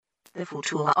The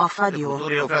future of radio. The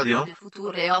future of radio. The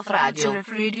future of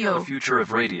radio. The future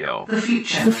of radio. The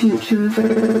future. The future of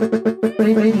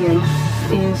radio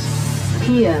is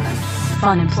here.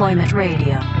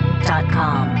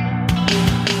 Funemploymentradio.com.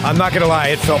 I'm not going to lie,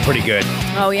 it felt pretty good.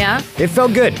 Oh, yeah? It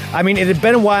felt good. I mean, it had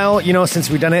been a while, since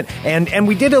we've done it. And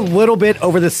we did a little bit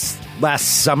over this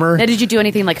last summer. Now, did you do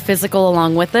anything, physical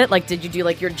along with it? Did you do,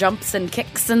 your jumps and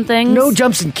kicks and things? No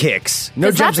jumps and kicks.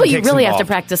 No jumps and kicks that's what you really involved. have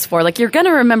to practice for. You're going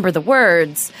to remember the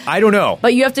words. I don't know.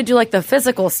 But you have to do, the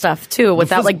physical stuff, too,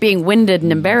 without, being winded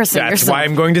and embarrassing That's yourself. why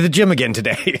I'm going to the gym again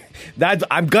today.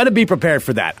 I'm going to be prepared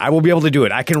for that. I will be able to do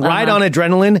it. I can ride on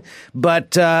adrenaline,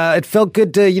 but it felt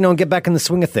good to, get back in the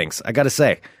swing of things, I got to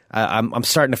say. I'm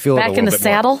starting to feel it a Back little in the bit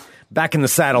saddle? more. Back in the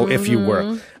saddle, if you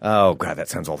were. Oh, God, that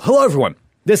sounds old. Hello, everyone.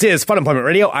 This is Fun Employment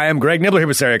Radio. I am Greg Nibbler here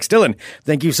with Sarah X. Dillon.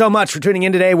 Thank you so much for tuning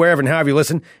in today, wherever and however you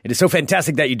listen. It is so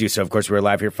fantastic that you do so. Of course, we're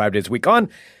live here 5 days a week on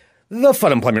the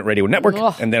Fun Employment Radio Network,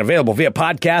 and then available via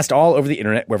podcast all over the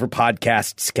internet, wherever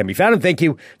podcasts can be found. And thank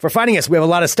you for finding us. We have a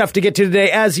lot of stuff to get to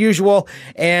today, as usual.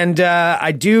 And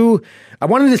I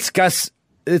want to discuss.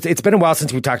 It's been a while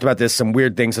since we talked about this, some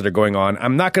weird things that are going on.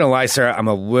 I'm not going to lie, Sarah, I'm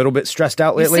a little bit stressed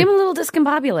out lately. You seem a little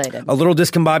discombobulated. A little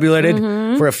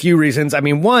discombobulated for a few reasons. I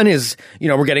mean, one is,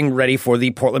 we're getting ready for the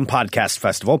Portland Podcast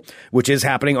Festival, which is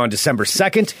happening on December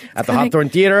 2nd at the Hawthorne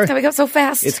Theater. It's coming up so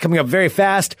fast. It's coming up very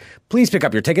fast. Please pick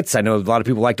up your tickets. I know a lot of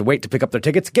people like to wait to pick up their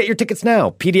tickets. Get your tickets now.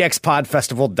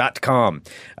 pdxpodfestival.com.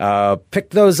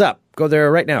 Pick those up. Go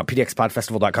there right now,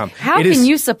 pdxpodfestival.com. How can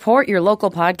you support your local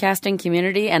podcasting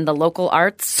community and the local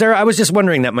arts? Sarah, I was just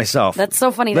wondering that myself. That's so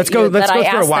funny let's that go I through a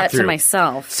asked that walkthrough. to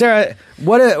myself. Sarah,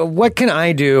 what can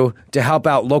I do to help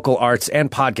out local arts and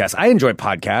podcasts? I enjoy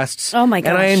podcasts. Oh, my gosh.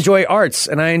 And I enjoy arts,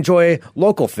 and I enjoy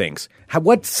local things.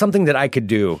 What's something that I could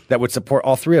do that would support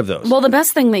all three of those? Well, the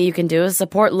best thing that you can do is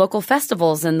support local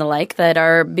festivals and the like that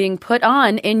are being put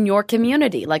on in your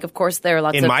community. Of course, there are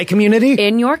lots in of... my community?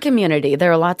 In your community.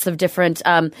 There are lots of different,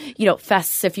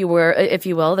 fests, if you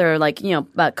will. There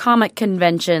are comic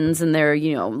conventions, and there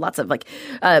are, lots of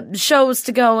shows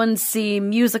to go and see,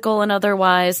 musical and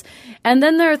otherwise. And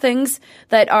then there are things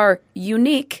that are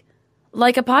unique,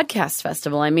 like a podcast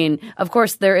festival. I mean, of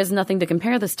course, there is nothing to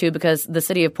compare this to because the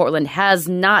city of Portland has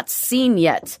not seen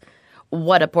yet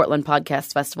what a Portland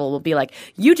Podcast Festival will be like.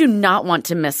 You do not want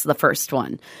to miss the first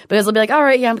one because they'll be all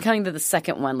right, yeah, I'm coming to the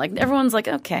second one. Everyone's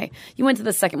okay, you went to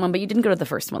the second one, but you didn't go to the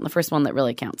first one that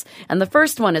really counts. And the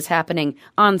first one is happening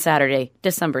on Saturday,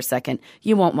 December 2nd.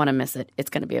 You won't want to miss it. It's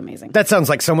going to be amazing. That sounds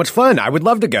like so much fun. I would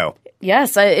love to go.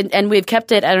 Yes, and we've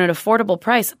kept it at an affordable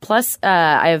price. Plus,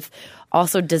 I've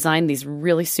also designed these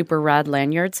really super rad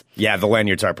lanyards. Yeah, the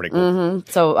lanyards are pretty cool. Mm-hmm.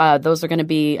 So those are going to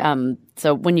be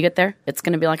so when you get there, it's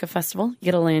going to be like a festival. You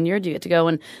get a lanyard. You get to go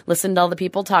and listen to all the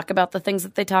people talk about the things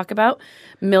that they talk about,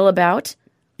 mill about.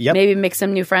 Yep. Maybe make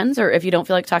some new friends, or if you don't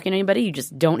feel like talking to anybody, you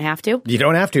just don't have to. You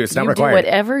don't have to. It's not required. You do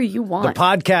whatever you want. The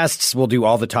podcasts will do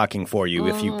all the talking for you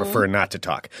if you prefer not to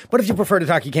talk. But if you prefer to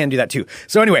talk, you can do that too.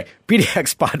 So anyway,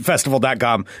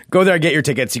 pdxpodfestival.com. Go there, get your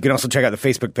tickets. You can also check out the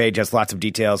Facebook page. It has lots of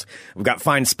details. We've got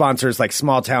fine sponsors like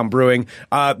Small Town Brewing.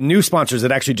 New sponsors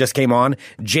that actually just came on.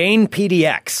 Jane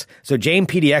PDX. So Jane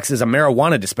PDX is a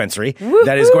marijuana dispensary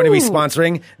that is going to be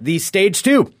sponsoring the Stage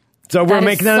 2. So we're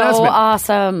making that announcement. So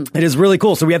awesome. It is really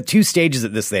cool. So we have two stages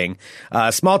at this thing.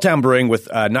 Small Town Brewing with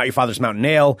Not Your Father's Mountain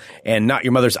Ale and Not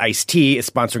Your Mother's Iced Tea is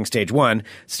sponsoring Stage 1.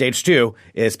 Stage 2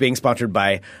 is being sponsored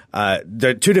by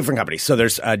the two different companies. So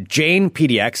there's Jane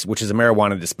PDX, which is a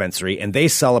marijuana dispensary, and they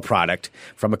sell a product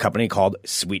from a company called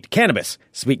Sweet Cannabis.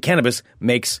 Sweet Cannabis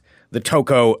makes the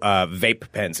Toco vape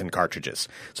pens and cartridges.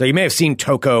 So you may have seen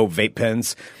Toco vape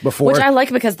pens before. Which I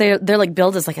like because they're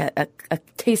billed as a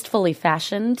tastefully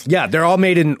fashioned. Yeah, they're all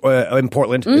made in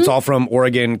Portland. It's all from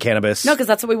Oregon cannabis. No, because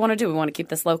that's what we want to do. We want to keep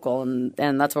this local,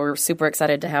 and that's why we're super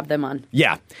excited to have them on.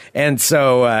 Yeah, and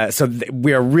so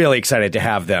we are really excited to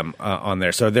have them on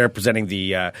there. So they're presenting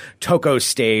the Toco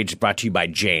stage brought to you by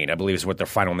Jane, I believe is what their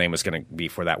final name is going to be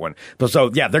for that one.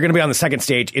 So yeah, they're going to be on the second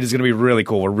stage. It is going to be really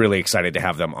cool. We're really excited to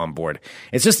have them on board.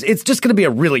 It's just going to be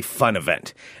a really fun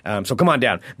event. So come on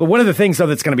down. But one of the things, though,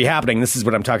 that's going to be happening, this is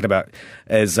what I'm talking about,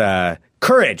 is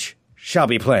Courage shall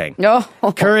be playing. Oh.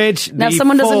 Courage. Now, if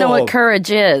someone doesn't know what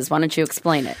Courage is, why don't you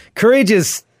explain it? Courage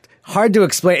is hard to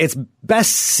explain. It's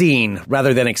best seen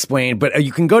rather than explained, but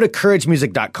you can go to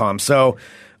couragemusic.com. So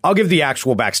I'll give the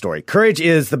actual backstory. Courage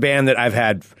is the band that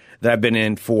I've been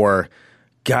in for,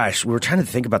 gosh, we were trying to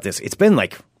think about this. It's been a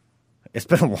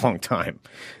long time.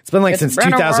 It's been since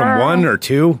 2001 or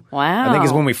 2. Wow. I think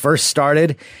is when we first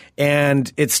started.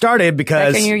 And it started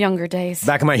because... Back in your younger days.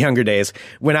 Back in my younger days.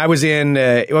 When I was in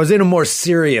a more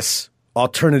serious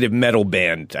alternative metal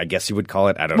band, I guess you would call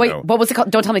it. I don't Wait, know. what was it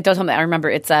called? Don't tell me. I remember.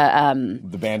 It's The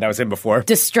band I was in before.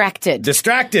 Distracted.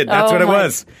 Distracted. That's Oh what it my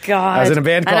was. God. I was in a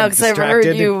band I know, called 'cause I've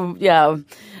Distracted. heard you,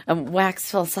 wax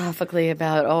philosophically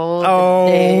about Oh,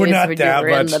 the days not when that you were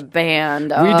much. in the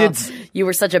band. We Oh, did- You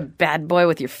were such a bad boy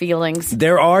with your feelings.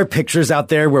 There are pictures out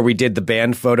there where we did the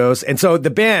band photos. And so the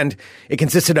band, it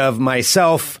consisted of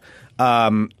myself,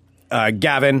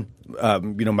 Gavin,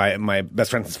 my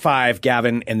best friend is 5,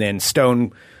 Gavin, and then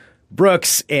Stone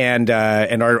Brooks and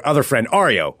our other friend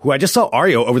Ario, who I just saw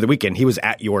Ario over the weekend. He was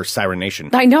at your Siren Nation.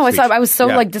 I know. speech. I was so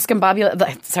Yeah. like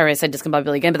discombobulated. Sorry, I said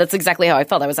discombobulated again, but that's exactly how I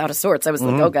felt. I was out of sorts. I was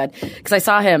like, oh God, because I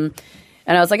saw him.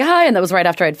 And I was like, hi. And that was right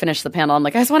after I'd finished the panel. I'm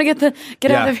like, I just want to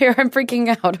get out Yeah. of here. I'm freaking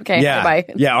out. Okay, Yeah, bye.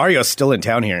 yeah. Ario's still in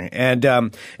town here,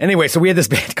 and anyway, so we had this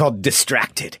band called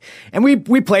Distracted, and we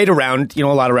played around, a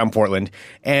lot around Portland,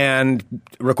 and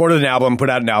recorded an album, put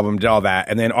out an album, did all that,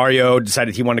 and then Ario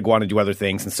decided he wanted to go on and do other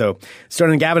things, and so Stone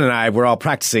and Gavin and I were all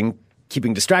practicing,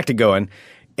 keeping Distracted going,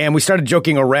 and we started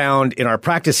joking around in our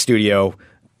practice studio,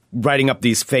 writing up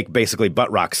these fake, basically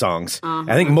butt rock songs.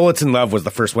 I think "Mullets in Love" was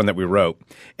the first one that we wrote,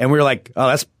 and we were like,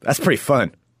 "Oh, that's pretty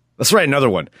fun. Let's write another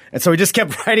one." And so we just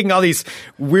kept writing all these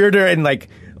weirder and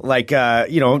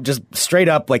just straight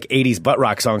up like 80s butt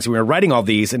rock songs. And we were writing all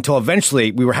these until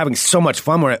eventually we were having so much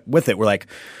fun with it. We're like,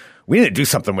 we need to do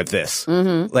something with this.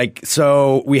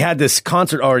 So we had this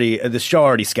this show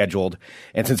already scheduled,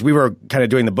 and since we were kind of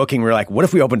doing the booking, we were like, what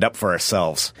if we opened up for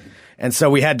ourselves? And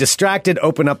so we had Distracted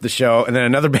open up the show, and then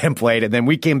another band played, and then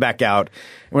we came back out.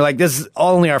 And we're like, this is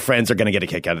only our friends are going to get a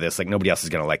kick out of this. Like, nobody else is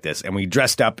going to like this. And we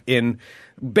dressed up in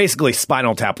basically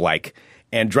Spinal Tap-like,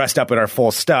 and dressed up in our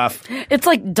full stuff. It's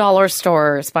like dollar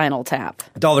store Spinal Tap.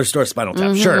 Dollar store Spinal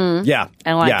Tap. Sure. Yeah.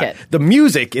 I like it. The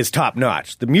music is top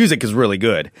notch. The music is really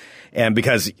good. And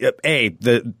because,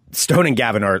 the Stone and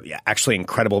Gavin are actually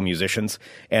incredible musicians.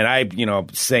 And I,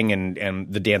 sing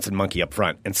and the dancing monkey up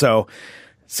front. And so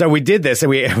we did this, and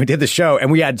we did the show, and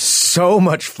we had so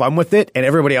much fun with it, and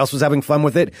everybody else was having fun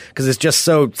with it because it's just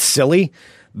so silly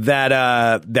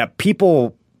that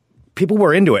people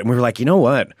were into it, and we were like, you know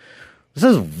what, this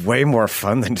is way more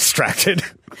fun than Distracted.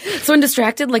 So in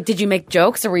Distracted, like, did you make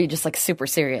jokes, or were you just like super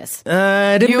serious?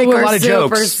 I didn't You make were a lot of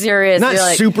jokes. super serious. Not You're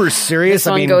like, super serious.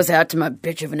 This one goes out to my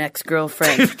bitch of an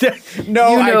ex-girlfriend.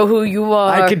 No, you know who you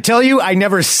are. I can tell you, I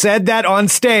never said that on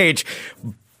stage.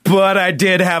 But I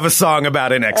did have a song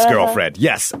about an ex-girlfriend.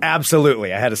 Yes,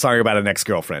 absolutely. I had a song about an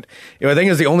ex-girlfriend. I think it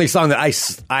was the only song that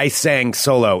I sang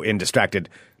solo in Distracted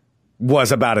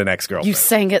was about an ex-girlfriend. You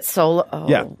sang it solo. Oh,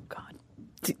 Yeah. God.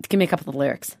 Give me a couple of the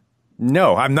lyrics.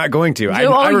 No, I'm not going to. I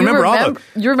You remember all of them.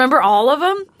 You remember all of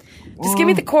them? Just give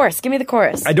me the chorus. Give me the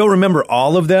chorus. I don't remember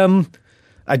all of them.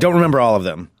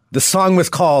 The song was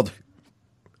called...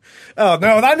 Oh, no,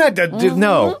 I'm not...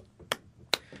 No.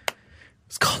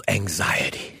 It's called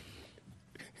Anxiety.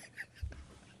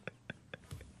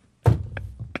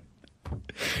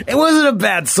 It wasn't a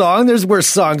bad song. There's worse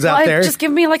songs out there. Just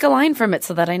give me like a line from it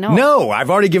so that I know. No, I've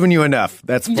already given you enough.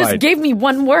 That's You fine. just gave me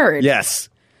one word. Yes.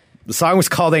 The song was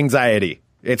called Anxiety.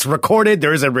 It's recorded.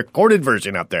 There is a recorded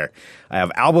version out there. I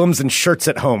have albums and shirts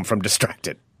at home from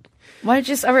Distracted. Why don't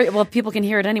you just... All right, well, people can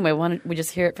hear it anyway. Why don't we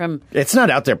just hear it from... It's not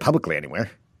out there publicly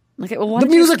anywhere. Okay, well, why The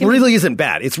don't you just music give me- really isn't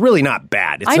bad. It's really not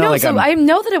bad. It's I not know, like so I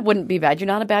know that it wouldn't be bad. You're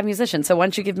not a bad musician, so why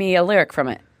don't you give me a lyric from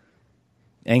it?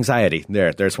 Anxiety.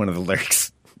 There's one of the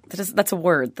lyrics. That's a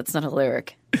word. That's not a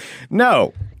lyric.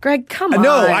 No. Greg, come on.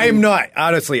 No, I am not.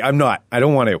 Honestly, I'm not. I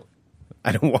don't want to.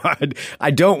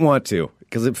 I don't want to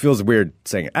because it feels weird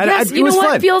saying it. Yes, it you know was what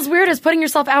fun. feels weird is putting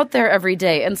yourself out there every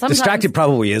day. And sometimes Distracted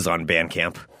probably is on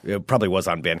Bandcamp. It probably was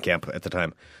on Bandcamp at the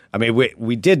time. I mean,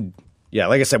 we did. Yeah,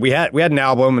 like I said, we had an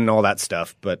album and all that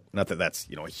stuff, but not that that's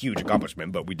a huge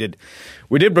accomplishment. But we did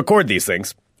record these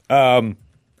things. Keelan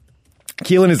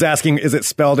is asking, is it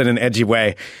spelled in an edgy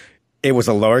way? It was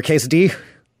a lowercase d,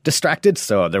 Distracted,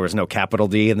 so there was no capital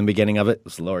D in the beginning of it. It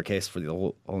was lowercase for the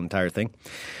whole entire thing.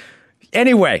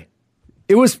 Anyway,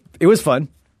 it was fun,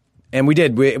 and I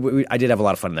did have a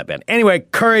lot of fun in that band. Anyway,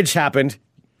 Courage happened.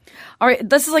 All right,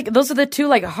 those are the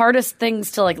two hardest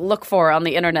things to look for on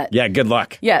the internet. Yeah, good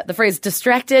luck. Yeah, the phrase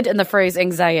distracted and the phrase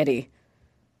anxiety.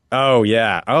 Oh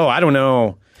yeah. Oh, I don't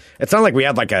know. It's not like we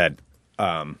had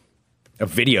a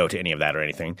video to any of that or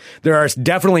anything. There are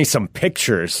definitely some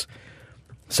pictures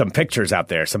out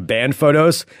there, some band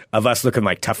photos of us looking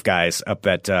like tough guys up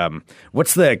at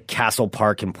what's the Castle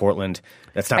Park in Portland?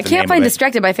 That's not. I can't find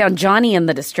Distracted, but I found Johnny and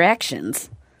the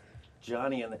Distractions.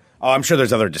 I'm sure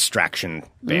there's other distraction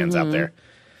bands out there.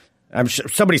 I'm sure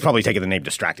somebody's probably taken the name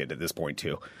Distracted at this point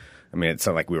too. I mean, it's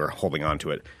not like we were holding on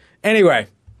to it. Anyway,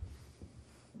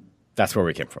 That's where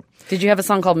we came from. Did you have a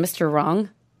song called Mr. Wrong?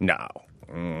 No.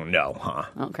 No, huh?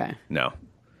 Okay. No,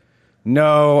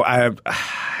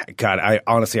 God, I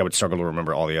would struggle to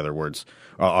remember all the other words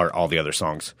or all the other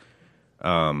songs.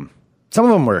 Some of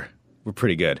them were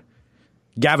pretty good.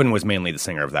 Gavin was mainly the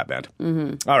singer of that band.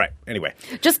 Mm-hmm. All right. Anyway,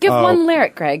 just give one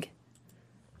lyric, Greg.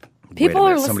 People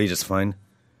are somebody just find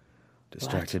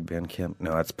distracted Bandcamp.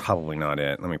 No, that's probably not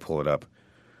it. Let me pull it up.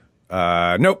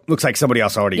 Nope. Looks like somebody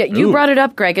else already. Yeah, you brought it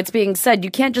up, Greg. It's being said.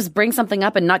 You can't just bring something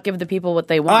up and not give the people what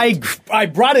they want. I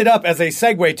brought it up as a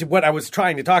segue to what I was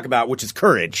trying to talk about, which is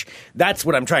courage. That's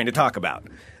what I'm trying to talk about.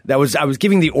 I was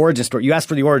giving the origin story. You asked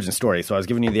for the origin story, so I was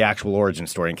giving you the actual origin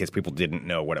story in case people didn't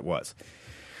know what it was.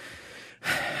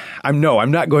 I'm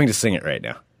not going to sing it right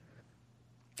now.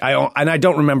 I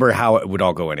don't remember how it would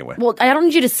all go anyway. Well, I don't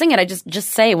need you to sing it. I just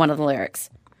say one of the lyrics.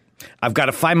 I've got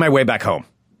to find my way back home.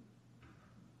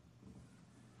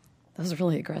 That was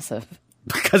really aggressive.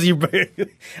 Because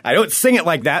I don't sing it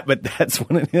like that, but that's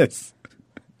what it is.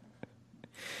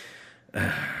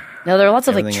 Now, there are lots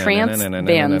of like trance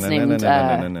bands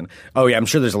named... Oh, yeah, I'm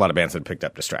sure there's a lot of bands that picked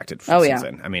up Distracted. Oh, yeah.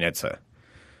 I mean,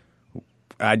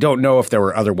 I don't know if there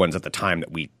were other ones at the time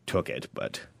that we took it,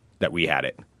 but that we had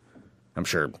it. I'm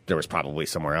sure there was probably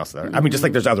somewhere else there. I mean, just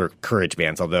like there's other Courage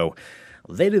bands, although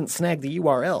they didn't snag the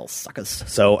URL, suckers.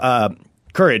 So,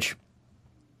 Courage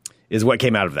is what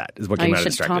came out of that. Is what came out of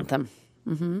Distracted. You should taunt them.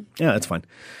 Mm-hmm. Yeah, that's fine.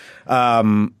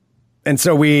 And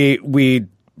so we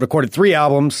recorded 3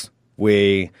 albums.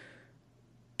 We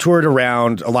toured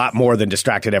around a lot more than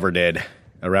Distracted ever did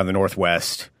around the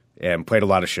Northwest and played a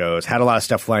lot of shows, had a lot of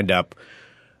stuff lined up.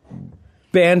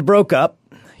 Band broke up,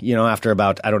 after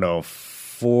about,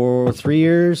 3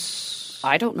 years.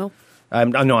 I don't know.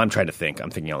 I'm trying to think.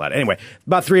 I'm thinking a lot. Anyway,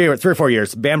 about 3 or 4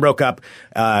 years, band broke up.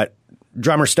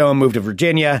 Drummer Stone moved to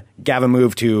Virginia. Gavin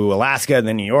moved to Alaska, and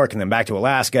then New York, and then back to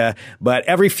Alaska. But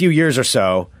every few years or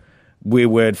so, we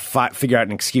would figure out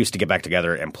an excuse to get back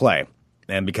together and play.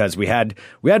 And because we had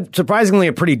surprisingly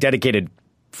a pretty dedicated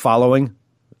following.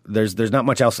 There's not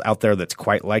much else out there that's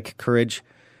quite like Courage.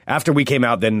 After we came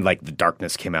out, then like The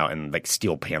Darkness came out and like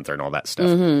Steel Panther and all that stuff.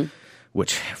 Mm-hmm.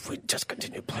 Which if we just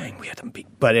continued playing, we had them beat.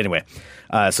 But anyway,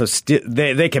 so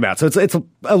they came out. So it's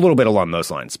a little bit along those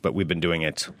lines, but we've been doing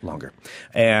it longer.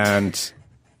 And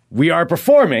we are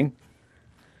performing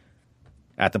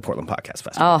at the Portland Podcast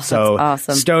Festival. Oh, so that's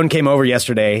awesome. Stone came over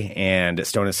yesterday, and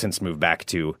Stone has since moved back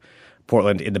to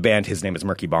Portland. In the band, his name is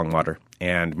Murky Bongwater.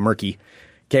 And Murky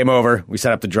came over. We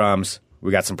set up the drums.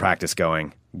 We got some practice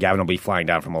going. Gavin will be flying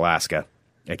down from Alaska,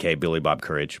 a.k.a. Billy Bob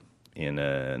Courage, in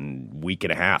a week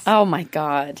and a half. Oh, my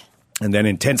God. And then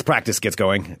intense practice gets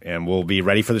going, and we'll be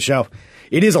ready for the show.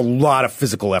 It is a lot of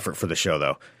physical effort for the show,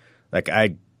 though. Like,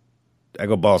 I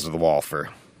go balls to the wall for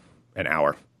an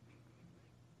hour.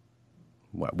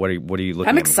 What are you looking at?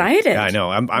 I'm excited. Yeah, I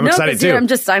know. I'm excited, too.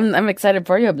 I'm excited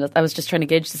for you. I was just trying to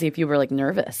gauge to see if you were, like,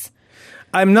 nervous.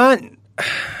 I'm not...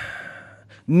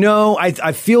 No,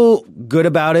 I feel good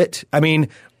about it. I mean,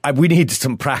 we need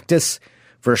some practice,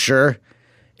 for sure.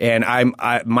 And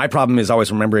my problem is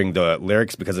always remembering the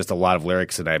lyrics because it's a lot of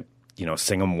lyrics, and I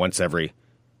sing them once every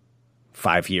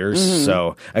 5 years. Mm-hmm.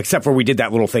 So except for we did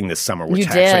that little thing this summer, which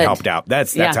actually helped out.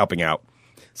 That's helping out.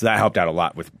 So that helped out a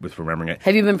lot with remembering it.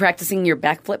 Have you been practicing your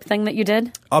backflip thing that you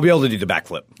did? I'll be able to do the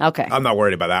backflip. Okay. I'm not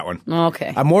worried about that one.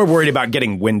 Okay. I'm more worried about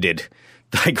getting winded,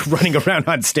 like running around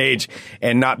on stage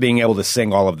and not being able to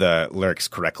sing all of the lyrics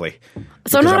correctly.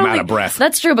 So I'm out of breath.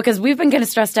 That's true, because we've been getting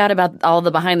stressed out about all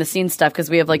the behind the scenes stuff because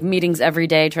we have like meetings every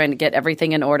day trying to get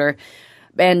everything in order.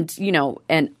 And,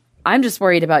 and I'm just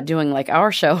worried about doing like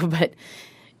our show, but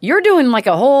you're doing like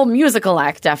a whole musical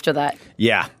act after that.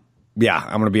 Yeah. Yeah,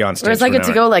 I'm going to be on stage. Whereas I get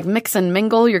to go like mix and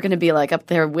mingle. You're going to be like up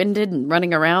there winded and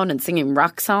running around and singing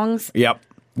rock songs. Yep.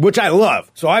 Which I love.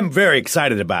 So I'm very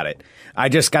excited about it. I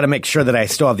just got to make sure that I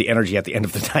still have the energy at the end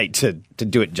of the night to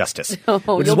do it justice.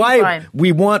 Which is why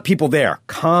we want people there.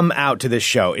 Come out to this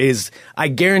show. I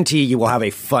guarantee you will have a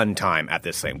fun time at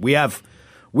this thing. We have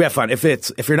fun. If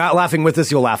you're not laughing with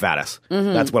us, you'll laugh at us.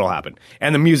 Mm-hmm. That's what'll happen.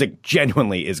 And the music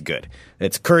genuinely is good.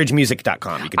 It's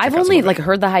couragemusic.com. You can I've only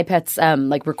heard the High Pets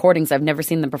recordings. I've never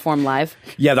seen them perform live.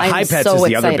 Yeah, the High Pets is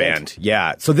the other band.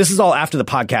 Yeah. So this is all after the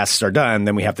podcasts are done.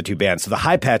 Then we have the 2 bands. So the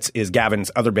High Pets is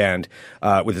Gavin's other band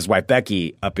with his wife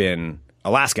Becky up in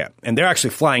Alaska. And they're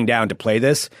actually flying down to play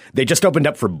this. They just opened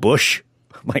up for Bush.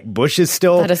 Like Bush is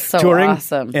still touring,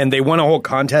 awesome. And they won a whole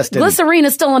contest. Glycerine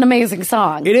is still an amazing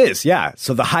song. It is, yeah.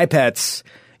 So the High Pets,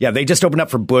 they just opened up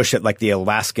for Bush at like the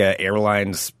Alaska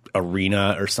Airlines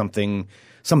Arena or something.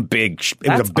 Some big, it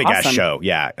was a big ass show,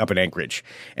 up in Anchorage.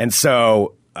 And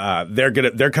so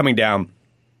they're coming down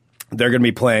they're going to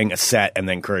be playing a set, and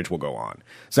then Courage will go on.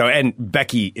 So, and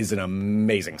Becky is an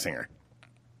amazing singer.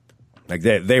 Like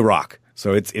they rock.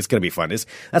 So it's going to be fun.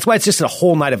 That's why it's just a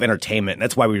whole night of entertainment. And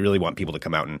that's why we really want people to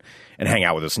come out and hang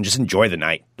out with us and just enjoy the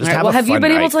night. Just All right, have well, a have you fun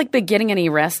been night. able to be getting any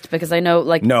rest? Because I know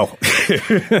No.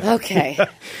 Okay.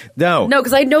 No. No,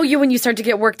 because I know you when you start to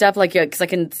get worked up, because I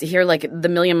can hear the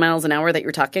million miles an hour that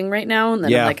you're talking right now, and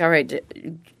then Yeah. I'm like, all right,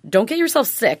 don't get yourself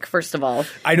sick. First of all,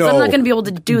 I know. 'Cause I'm not going to be able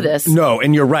to do this. No,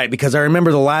 and you're right, because I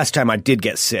remember the last time I did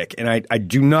get sick, and I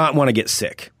do not want to get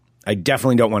sick. I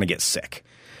definitely don't want to get sick.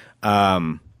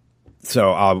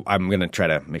 So I'm going to try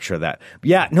to make sure of that. But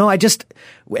yeah, no,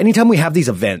 anytime we have these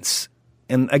events,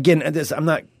 and again, I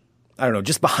don't know,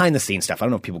 just behind the scenes stuff. I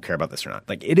don't know if people care about this or not.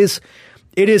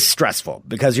 It is stressful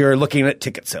because you're looking at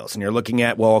ticket sales and you're looking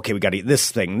at, well, okay, we got to eat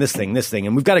this thing.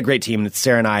 And we've got a great team. It's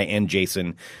Sarah and I and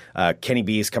Jason. Kenny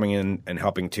B is coming in and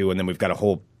helping too. And then we've got a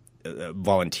whole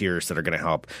volunteers that are going to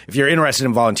help. If you're interested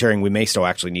in volunteering, we may still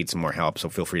actually need some more help. So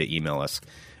feel free to email us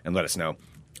and let us know.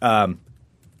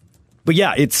 But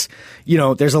yeah, it's,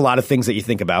 there's a lot of things that you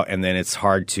think about, and then it's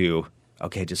hard to,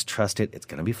 okay, just trust it. It's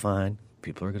going to be fine.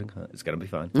 People are it's going to be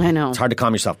fine. I know. It's hard to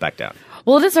calm yourself back down.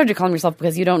 Well, it is hard to calm yourself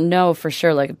because you don't know for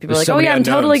sure. People There's are like, so oh, many yeah, I'm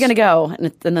totally unknowns. going to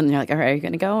go. And then you're like, all right, are you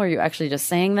going to go? Or are you actually just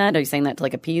saying that? Are you saying that to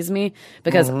appease me?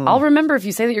 Because I'll remember if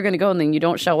you say that you're going to go and then you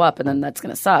don't show up, and then that's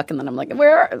going to suck. And then I'm like,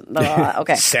 where?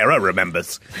 Okay. Sarah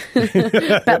remembers.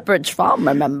 Pepperidge Farm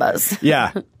remembers.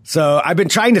 Yeah. So I've been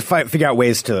trying to figure out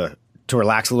ways to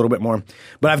relax a little bit more.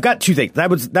 But I've got two things.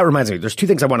 That reminds me. There's two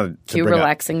things I wanted to Cue bring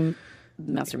relaxing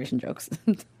masturbation jokes.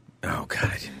 up. Oh,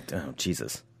 God. Oh,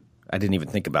 Jesus. I didn't even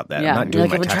think about that. Yeah. I'm not doing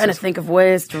I've my been taxes. trying to think of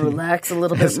ways to relax a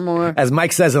little bit more. As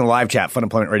Mike says in the live chat,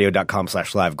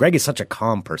 funemploymentradio.com/live, Greg is such a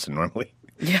calm person normally.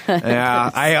 Yeah,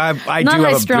 I Not do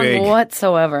have high a strung big.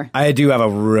 whatsoever. I do have a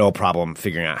real problem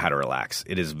figuring out how to relax.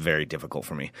 It is very difficult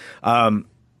for me,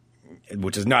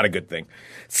 which is not a good thing.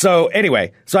 So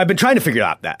anyway, I've been trying to figure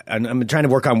out that, and I've been trying to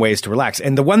work on ways to relax.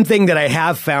 And the one thing that I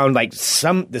have found,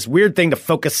 this weird thing to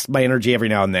focus my energy every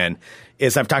now and then,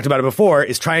 is I've talked about it before,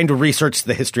 is trying to research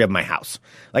the history of my house.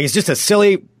 It's just a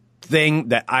silly thing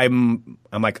that I'm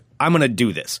like, I'm going to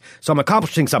do this. So I'm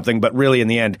accomplishing something, but really in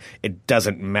the end, it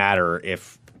doesn't matter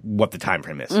what the time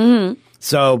frame is. Mm-hmm.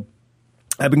 So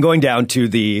I've been going down to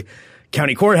the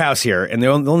county courthouse here, and the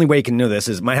only way you can know this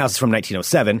is my house is from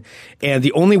 1907, and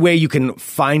the only way you can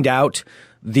find out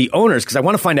the owners, because I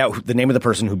want to find out the name of the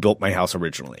person who built my house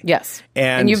originally. Yes.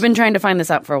 And you've been trying to find this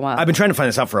out for a while. I've been trying to find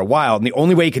this out for a while, and the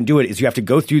only way you can do it is you have to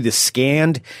go through the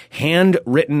scanned,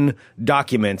 handwritten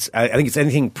documents. I think it's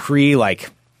anything I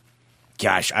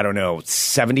don't know,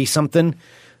 70-something.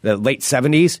 The late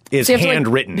 70s is so you have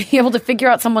handwritten. To be able to figure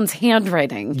out someone's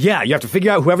handwriting. Yeah, you have to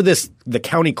figure out whoever the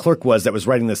county clerk was that was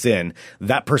writing this in,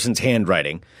 that person's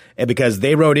handwriting. And because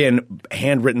they wrote in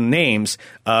handwritten names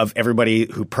of everybody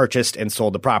who purchased and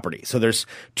sold the property. So there's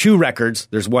two records.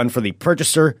 There's one for the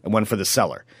purchaser and one for the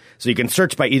seller. So you can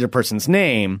search by either person's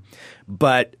name,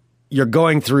 but you're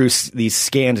going through these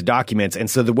scanned documents. And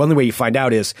so the only way you find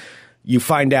out is you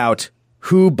find out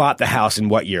who bought the house in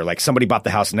what year. Somebody bought the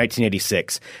house in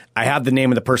 1986. I have the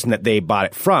name of the person that they bought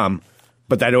it from,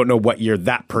 but I don't know what year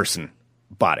that person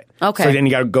bought it. Okay. So then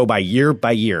you got to go by year,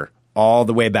 all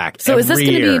the way back. So is this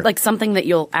going year. to be something that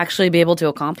you'll actually be able to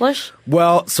accomplish?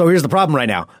 Well, so here's the problem right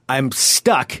now. I'm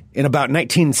stuck in about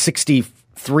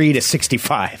 1963 to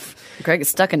 65. Greg is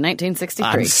stuck in 1963.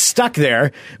 I'm stuck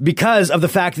there because of the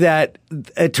fact that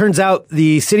it turns out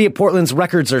the city of Portland's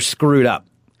records are screwed up.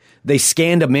 They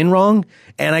scanned them in wrong,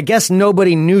 and I guess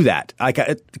nobody knew that.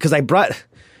 Because I brought,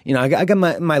 I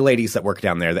got my ladies that work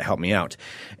down there that help me out,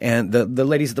 and the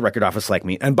ladies at the record office like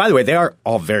me. And by the way, they are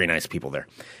all very nice people there.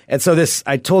 And so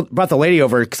brought the lady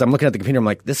over because I'm looking at the computer. I'm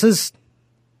like, this is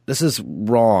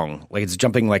wrong. It's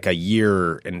jumping a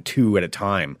year and two at a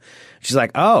time. She's like,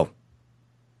 oh,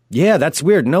 yeah, that's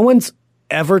weird. No one's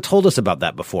ever told us about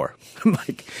that before. I'm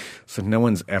like, so no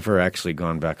one's ever actually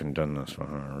gone back and done this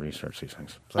research these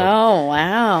things. So, oh,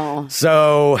 wow.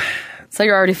 So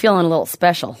you're already feeling a little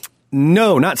special.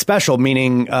 No, not special,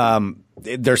 meaning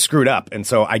they're screwed up. And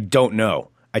so I don't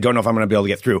know. I don't know if I'm going to be able to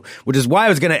get through, which is why I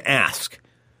was going to ask.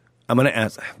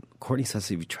 Courtney says,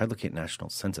 have you tried looking at national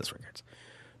census records?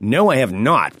 No, I have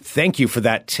not. Thank you for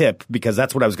that tip, because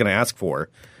that's what I was going to ask for.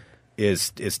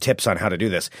 Is tips on how to do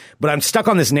this. But I'm stuck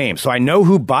on this name. So I know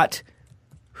who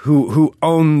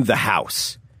owned the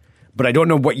house, but I don't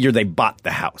know what year they bought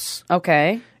the house.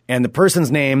 Okay. And the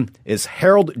person's name is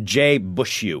Harold J.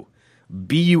 Buschue.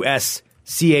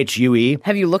 Buschue.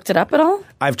 Have you looked it up at all?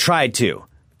 I've tried to.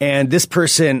 And this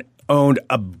person owned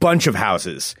a bunch of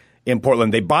houses in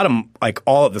Portland. They bought them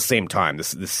all at the same time,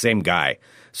 this same guy.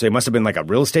 So he must have been like a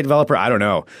real estate developer. I don't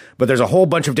know. But there's a whole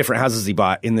bunch of different houses he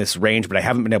bought in this range, but I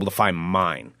haven't been able to find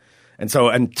mine. And so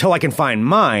until I can find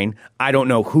mine, I don't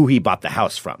know who he bought the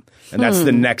house from. And that's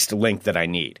the next link that I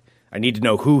need. I need to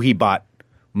know who he bought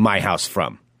my house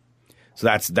from. So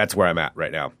that's where I'm at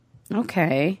right now.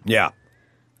 Okay. Yeah.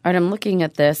 All right, I'm looking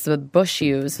at this with Bush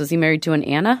Hughes. Was he married to an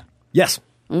Anna? Yes.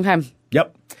 Okay.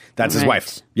 Yep. That's his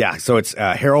wife. Yeah. So it's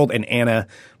Harold and Anna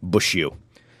Bushue.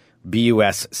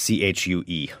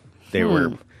 Buschue. They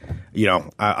were,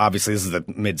 obviously this is the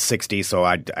mid-'60s, so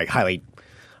I'm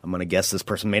going to guess this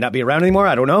person may not be around anymore.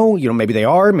 I don't know. Maybe they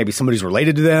are. Maybe somebody's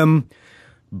related to them.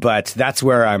 But that's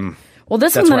where I'm. Well,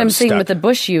 this one that I'm seeing with the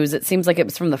Bush Hughes, it seems like it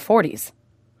was from the 40s.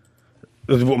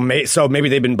 So maybe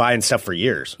they've been buying stuff for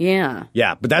years. Yeah.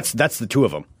 Yeah, but that's the two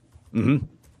of them. Mm-hmm.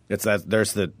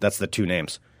 That's the two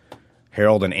names,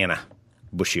 Harold and Anna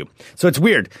Bushue. So it's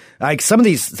weird. Like some of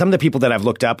the people that I've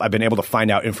looked up, I've been able to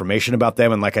find out information about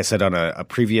them. And like I said on a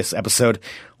previous episode,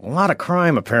 a lot of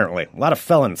crime apparently, a lot of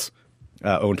felons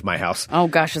owned my house. Oh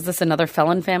gosh, is this another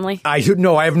felon family? I have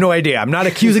no idea. I'm not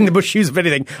accusing the Bushues of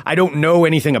anything. I don't know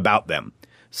anything about them.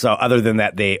 So other than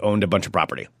that, they owned a bunch of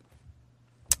property.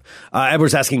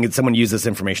 Edward's asking, can someone use this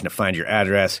information to find your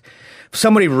address? If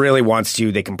somebody really wants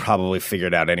to, they can probably figure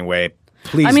it out anyway.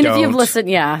 Please don't. If you've listened,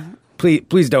 yeah.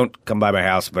 Please don't come by my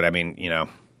house, but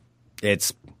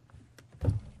it's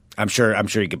I'm sure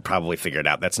you could probably figure it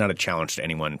out. That's not a challenge to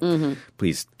anyone. Mm-hmm.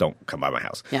 Please don't come by my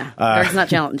house. Yeah. Greg's not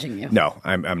challenging you. No,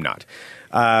 I'm not.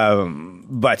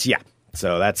 But yeah.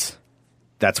 So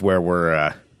that's where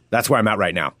I'm at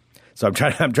right now. So I'm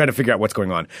trying to figure out what's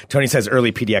going on. Tony says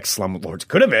early PDX slumlords.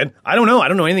 Could have been. I don't know. I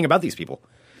don't know anything about these people.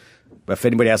 But if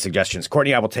anybody has suggestions,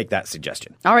 Courtney, I will take that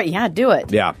suggestion. All right, yeah, do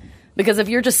it. Yeah. Because if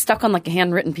you're just stuck on like a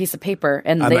handwritten piece of paper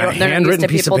and they're not used to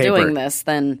people doing this,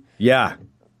 then yeah,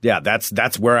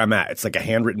 that's where I'm at. It's like a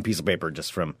handwritten piece of paper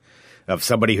just of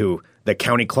somebody the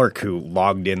county clerk who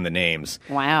logged in the names.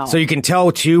 Wow. So you can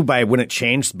tell too by when it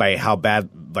changed by how bad,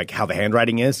 like how the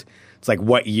handwriting is. It's like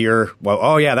what year? Well,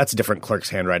 oh yeah, that's a different clerk's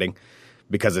handwriting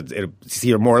because it's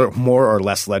either more or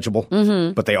less legible,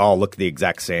 but they all look the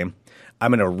exact same.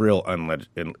 I'm in a real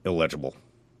illegible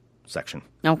section.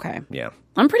 Okay. Yeah.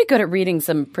 I'm pretty good at reading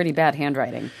some pretty bad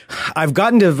handwriting. I've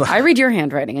gotten to. I read your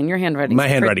handwriting, and your handwriting. My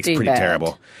handwriting's pretty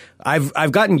terrible.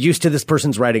 I've gotten used to this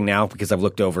person's writing now because I've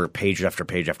looked over page after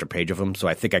page after page of them, so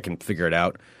I think I can figure it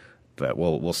out. But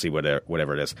we'll see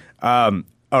whatever it is. All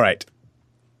right.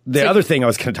 The other thing I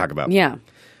was going to talk about. Yeah.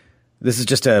 This is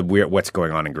just a weird what's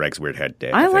going on in Greg's weird head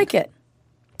day. I like it.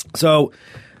 So,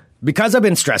 because I've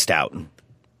been stressed out,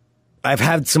 I've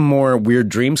had some more weird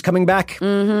dreams coming back.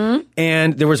 Mm-hmm.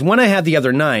 And there was one I had the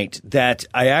other night that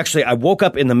I woke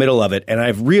up in the middle of it, and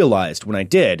I've realized when I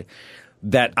did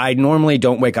that I normally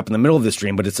don't wake up in the middle of this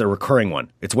dream, but it's a recurring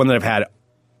one. It's one that I've had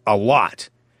a lot.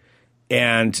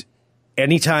 And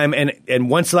anytime, and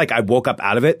once like I woke up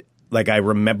out of it, like I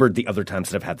remembered the other times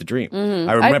that I've had the dream. Mm-hmm.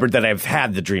 I remembered that I've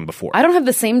had the dream before. I don't have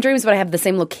the same dreams, but I have the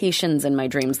same locations in my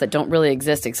dreams that don't really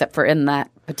exist except for in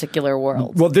that particular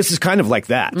world. Well, this is kind of like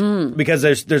that because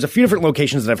there's a few different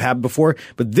locations that I've had before,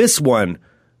 but this one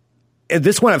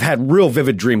I've had real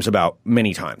vivid dreams about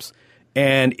many times.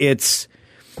 And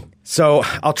so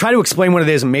I'll try to explain what it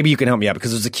is and maybe you can help me out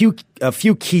because there's a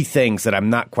few key things that I'm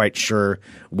not quite sure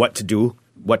what to do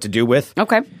with.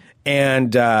 Okay.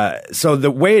 And so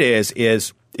the way it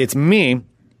is it's me.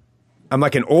 I'm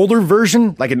like an older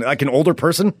version, like an older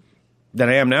person than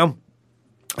I am now.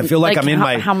 I feel like I'm in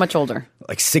how much older?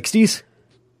 Like 60s.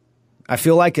 I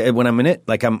feel like when I'm in it,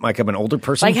 like I'm an older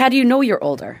person. Like how do you know you're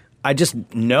older? I just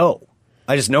know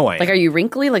I am. Like are you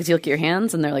wrinkly? Like do you look at your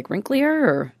hands and they're like wrinklier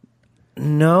or?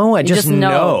 No, I just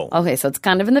know. Okay, so it's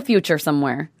kind of in the future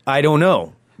somewhere. I don't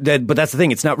know. But that's the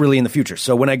thing. It's not really in the future.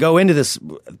 So when I go into this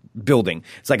building,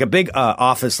 it's like a big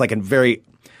office, like a very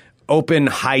open,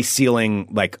 high-ceiling,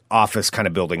 like office kind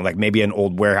of building, like maybe an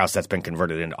old warehouse that's been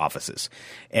converted into offices.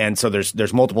 And so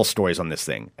there's multiple stories on this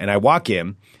thing. And I walk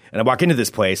into this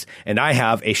place, and I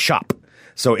have a shop.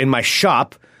 So in my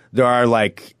shop, there are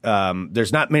like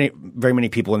there's not very many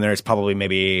people in there. It's probably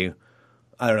maybe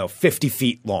 50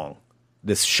 feet long.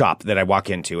 This shop that I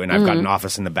walk into, and I've got an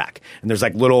office in the back, and there's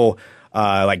like little.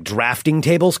 Like drafting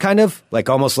tables, kind of like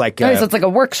almost like so it's like a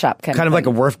workshop kind of like a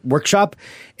workshop.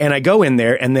 And I go in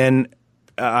there, and then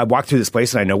I walk through this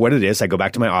place, and I know what it is. I go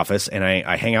back to my office, and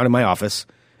I hang out in my office,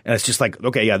 and it's just like,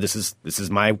 okay, yeah, this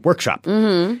is my workshop.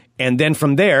 Mm-hmm. And then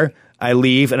from there, I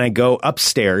leave and I go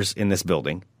upstairs in this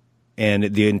building, and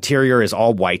the interior is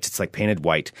all white. It's like painted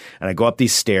white, and I go up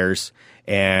these stairs,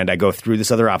 and I go through this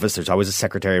other office. There's always a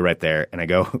secretary right there, and I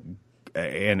go.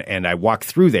 And I walk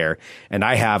through there, and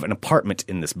I have an apartment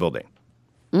in this building.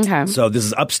 Okay. So this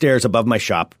is upstairs above my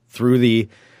shop through the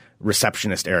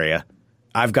receptionist area.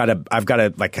 I've got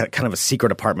a like kind of a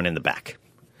secret apartment in the back.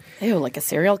 Ew, like a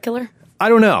serial killer? I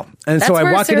don't know. And That's so I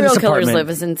where walk into serial this killers apartment. live,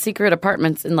 is in secret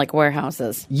apartments in like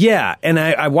warehouses. Yeah, and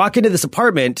I walk into this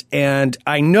apartment, and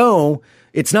I know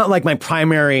it's not like my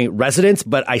primary residence,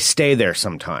 but I stay there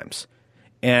sometimes.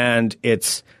 And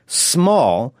it's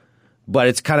small, but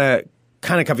it's kind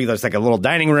of comfy. There's like a little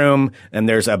dining room, and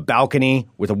there's a balcony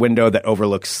with a window that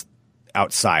overlooks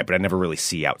outside, but I never really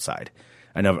see outside.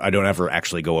 I don't ever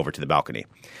actually go over to the balcony.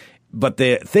 But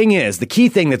the thing is, the key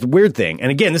thing, that's the weird thing,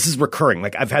 and again, this is recurring.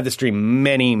 Like, I've had this dream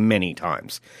many, many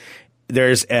times.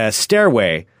 There's a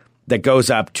stairway that goes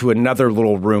up to another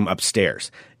little room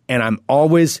upstairs, and I'm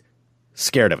always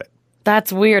scared of it.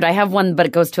 That's weird. I have one, but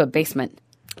it goes to a basement.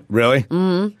 Really?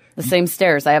 The same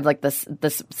stairs. I have like this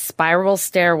spiral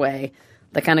stairway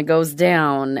that kind of goes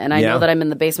down, and I know that I'm in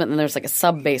the basement, and there's like a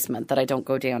sub-basement that I don't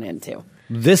go down into.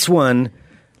 This one,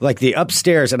 like the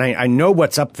upstairs, and I know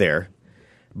what's up there,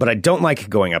 but I don't like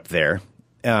going up there.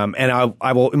 And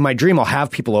I will, in my dream, I'll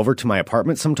have people over to my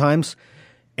apartment sometimes,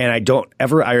 and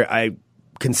I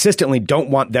consistently don't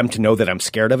want them to know that I'm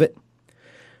scared of it,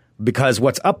 because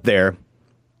what's up there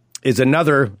is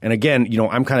another, and again,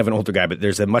 I'm kind of an older guy, but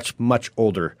there's a much, much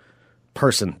older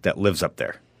person that lives up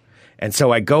there. And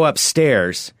so I go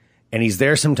upstairs, and he's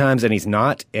there sometimes, and he's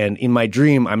not. And in my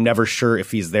dream, I'm never sure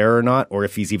if he's there or not, or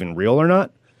if he's even real or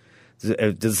not.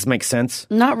 Does this make sense?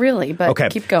 Not really, but Okay.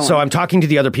 keep going. So I'm talking to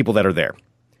the other people that are there.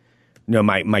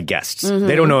 My guests.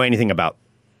 They don't know anything about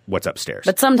what's upstairs.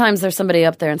 But sometimes there's somebody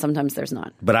up there, and sometimes there's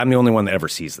not. But I'm the only one that ever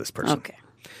sees this person. Okay.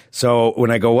 So when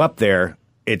I go up there,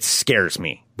 it scares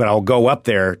me. But I'll go up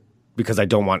there because I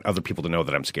don't want other people to know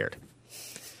that I'm scared.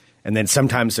 And then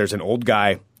sometimes there's an old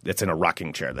guy that's in a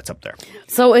rocking chair that's up there.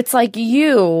 So it's like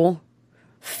you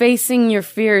facing your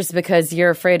fears because you're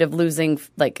afraid of losing,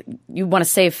 like, you want to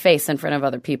save face in front of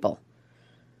other people.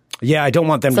 Yeah, I don't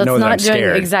want them So to know it's that not I'm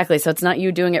scared. exactly. So it's not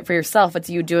you doing it for yourself. It's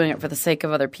you doing it for the sake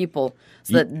of other people,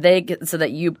 so that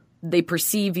they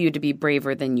perceive you to be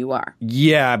braver than you are.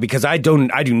 Yeah, because I do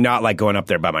not like going up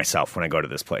there by myself when I go to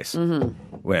this place.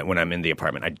 When I'm in the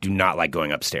apartment, I do not like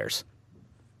going upstairs.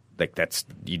 Like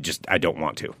I don't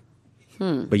want to.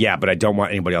 But I don't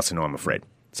want anybody else to know I'm afraid.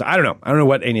 So I don't know. I don't know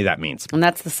what any of that means. And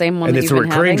that's the same one. And that it's you've a been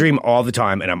recurring having? dream all the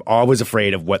time, and I'm always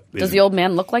afraid of what. Does the old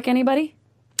man look like anybody?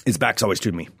 His back's always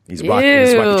to me. He's rocking in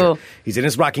his rocking chair. He's in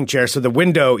his rocking chair, so the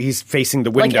window. He's facing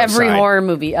the window. Like every side. horror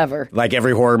movie ever. Like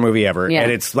every horror movie ever. Yeah.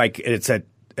 And it's a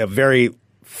very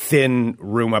thin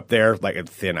room up there. Like a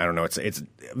thin, I don't know. It's a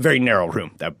very narrow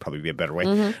room. That would probably be a better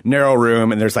way. Narrow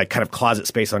room, and there's like kind of closet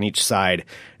space on each side,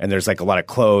 and there's like a lot of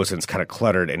clothes, and it's kind of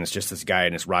cluttered, and it's just this guy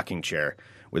in his rocking chair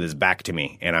with his back to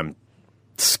me, and I'm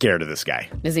scared of this guy.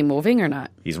 Is he moving or not?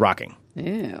 He's rocking.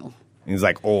 Ew. He's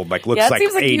like old, like looks Yeah, it like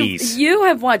seems like 80s. you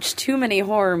have watched too many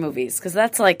horror movies, because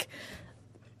that's like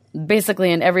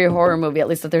basically in every horror movie, at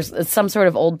least if there's some sort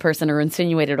of old person or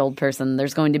insinuated old person,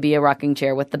 there's going to be a rocking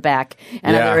chair with the back,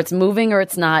 and Yeah. either it's moving or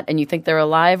it's not, and you think they're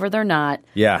alive or they're not.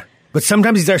 Yeah. But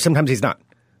sometimes he's there, sometimes he's not.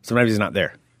 Sometimes he's not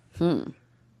there.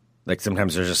 Like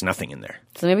sometimes there's just nothing in there.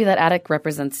 So maybe that attic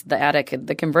represents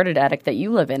the converted attic that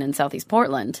you live in Southeast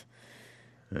Portland.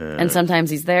 And sometimes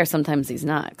he's there, sometimes he's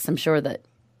not. Because I'm sure that,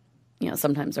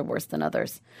 sometimes they're worse than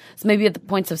others. So maybe at the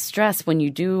points of stress, when you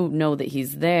do know that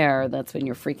he's there, that's when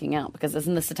you're freaking out. Because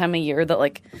isn't this the time of year that,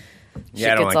 like, shit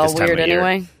I don't gets like all this time weird of year.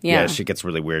 anyway? Yeah, shit gets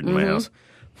really weird in my house.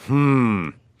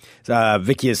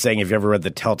 Vicky is saying, have you ever read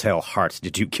The Telltale Heart?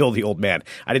 Did you kill the old man?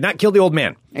 I did not kill the old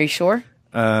man. Are you sure?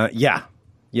 Yeah.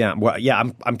 Well, yeah,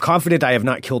 I'm confident I have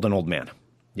not killed an old man.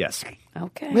 Yes.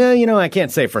 Okay. Well, I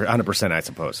can't say for 100%, I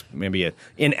suppose. Maybe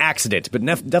an accident, but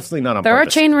definitely not on There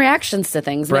purpose. are chain reactions to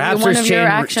things. Perhaps Maybe one there's of your chain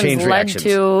actions led reactions.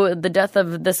 to the death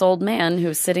of this old man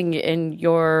who's sitting in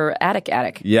your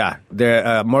attic. Yeah. There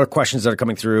are more questions that are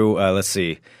coming through. Let's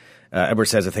see. Edward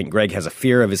says, I think Greg has a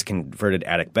fear of his converted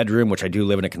attic bedroom, which I do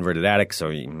live in a converted attic, so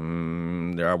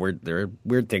there are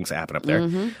weird things that happen up there.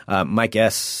 Mike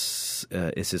S.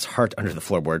 Is his heart under the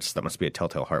floorboards? That must be a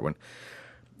Telltale Heart one.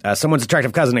 Someone's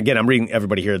attractive cousin. Again, I'm reading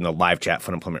everybody here in the live chat,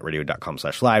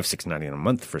 funemploymentradio.com/live, $6.99 a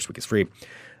month. First week is free.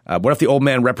 What if the old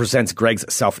man represents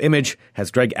Greg's self-image?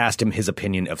 Has Greg asked him his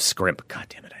opinion of scrimp? God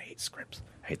damn it, I hate scrimps.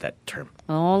 I hate that term.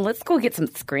 Oh, let's go get some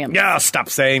scrimps. Yeah, stop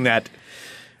saying that.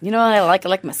 You know what I like? I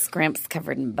like my scrimps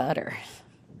covered in butter.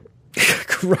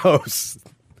 Gross.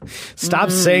 Stop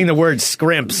saying the word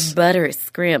scrimps. Butter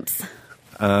scrimps.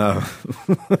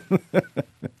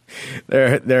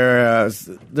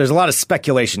 There's a lot of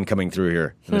speculation coming through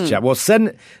here in the chat. Well,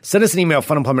 send us an email,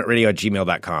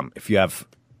 funemploymentradio@gmail.com if you have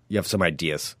some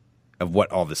ideas of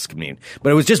what all this could mean.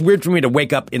 But it was just weird for me to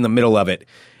wake up in the middle of it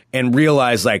and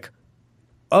realize, like,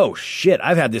 oh, shit,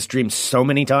 I've had this dream so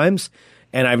many times,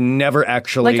 and I've never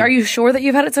actually... Like, are you sure that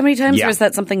you've had it so many times, Yeah. or is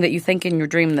that something that you think in your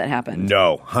dream that happened?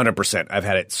 No, 100%. I've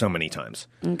had it so many times.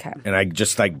 Okay. And I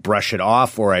just, like, brush it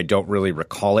off, or I don't really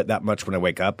recall it that much when I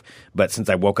wake up. But since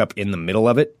I woke up in the middle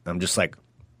of it, I'm just like,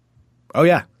 oh,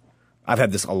 yeah, I've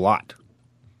had this a lot.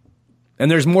 And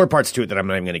there's more parts to it that I'm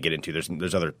not even going to get into.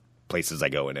 There's other places I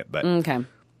go in it, but Okay.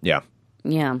 yeah.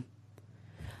 Yeah.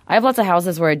 I have lots of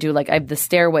houses where I have the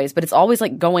stairways, but it's always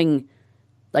like going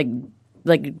like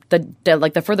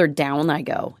the further down I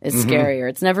go is scarier.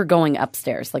 It's never going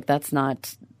upstairs. Like that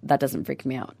doesn't freak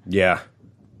me out. Yeah.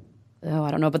 Oh,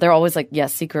 I don't know, but they're always like,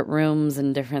 secret rooms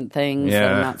and different things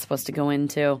that I'm Yeah. not supposed to go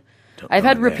into. I've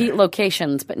had repeat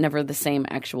locations, but never the same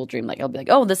actual dream. Like I'll be like,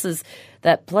 oh, this is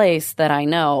that place that I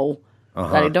know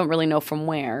that I don't really know from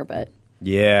where, but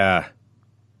Yeah.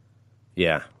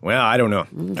 Yeah. Well, I don't know.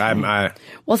 Okay.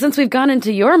 Well, since we've gone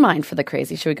into your mind for the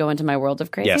crazy, should we go into my world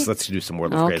of crazy? Yes, let's do some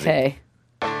World of Crazy. Okay.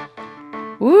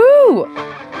 Woo!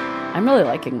 I'm really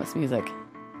liking this music.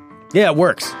 Yeah, it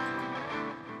works.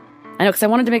 I know, because I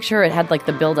wanted to make sure it had like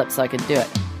the build up so I could do it.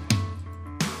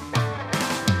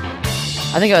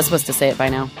 I think I was supposed to say it by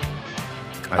now.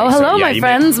 Oh, hello, my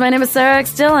friends. My name is Sarah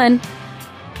X. Dillon.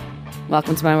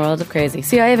 Welcome to my world of crazy.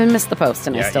 See, I even missed the post,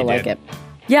 and I still like it.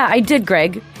 Yeah, I did,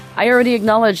 Greg. I already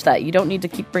acknowledged that. You don't need to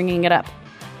keep bringing it up.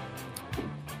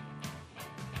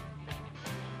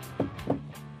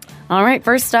 All right,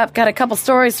 first up, got a couple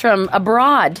stories from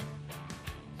abroad.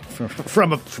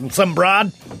 From some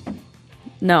broad?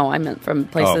 No, I meant from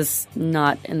places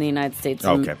not in the United States,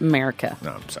 America.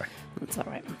 No, I'm sorry. That's all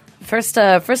right.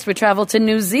 First we travel to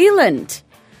New Zealand.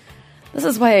 This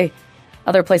is why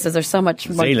other places are so much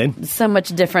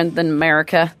different than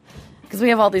America. Because we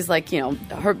have all these,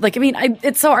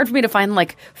 it's so hard for me to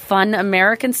find, fun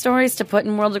American stories to put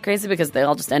in World of Crazy because they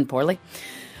all just end poorly.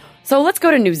 So let's go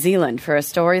to New Zealand for a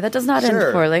story that does not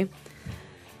end poorly.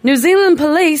 New Zealand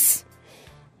police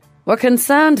were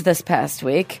concerned this past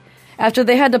week after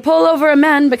they had to pull over a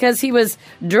man because he was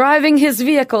driving his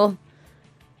vehicle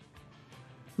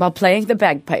while playing the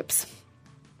bagpipes.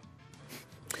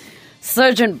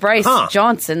 Sergeant Bryce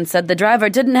Johnson said the driver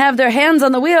didn't have their hands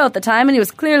on the wheel at the time and he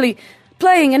was clearly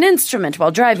playing an instrument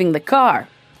while driving the car.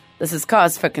 This is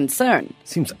cause for concern.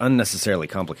 Seems unnecessarily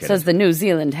complicated. Says the New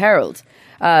Zealand Herald.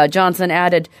 Johnson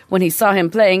added when he saw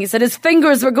him playing, he said his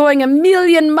fingers were going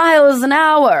 1,000,000 miles an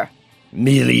hour.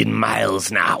 1,000,000 miles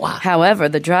an hour. However,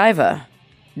 the driver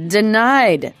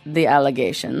denied the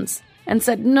allegations and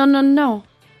said, no.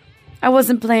 I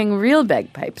wasn't playing real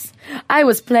bagpipes. I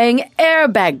was playing air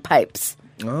bagpipes.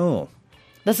 Oh.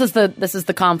 This is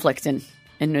the conflict in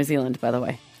New Zealand, by the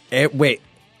way. Wait.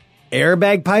 Air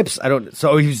bagpipes?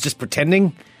 So he was just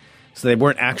pretending? So they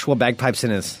weren't actual bagpipes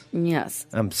in his... Yes.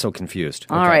 I'm so confused.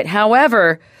 All right.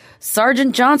 However,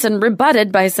 Sergeant Johnson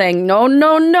rebutted by saying,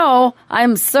 no.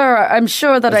 I'm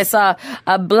sure that I saw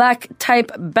a black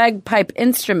type bagpipe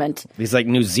instrument. These like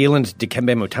New Zealand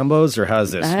Dikembe Mutombos, or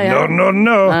how's this? No. No.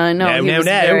 No.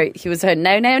 He was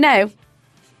no. No.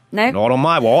 Not on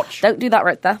my watch. Don't do that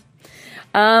right there.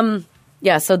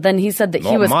 Yeah, so then he said that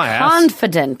Not he was my ass.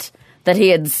 confident that he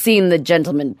had seen the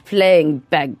gentleman playing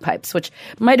bagpipes, which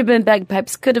might have been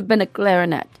bagpipes, could have been a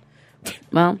clarinet.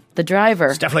 Well, the driver...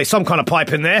 There's definitely some kind of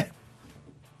pipe in there.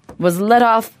 ...was let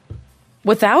off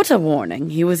without a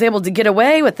warning. He was able to get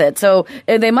away with it. So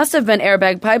they must have been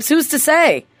airbag pipes. Who's to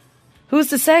say?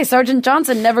 Sergeant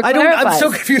Johnson never clarifies. I'm so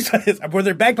confused on this. Were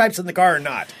there bagpipes in the car or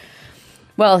not?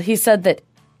 Well, he said that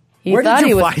he Where thought did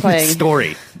you he was find playing... this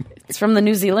story? It's from the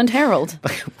New Zealand Herald.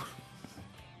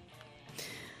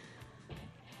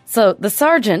 So the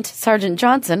Sergeant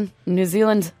Johnson, New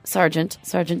Zealand Sergeant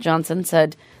Johnson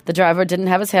said the driver didn't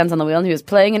have his hands on the wheel and he was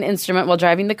playing an instrument while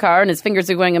driving the car and his fingers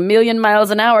were going 1,000,000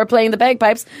 miles an hour playing the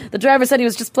bagpipes. The driver said he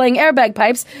was just playing air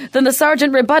bagpipes. Then the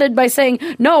sergeant rebutted by saying,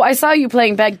 no, I saw you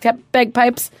playing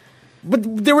bagpipes. But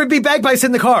there would be bagpipes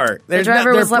in the car. The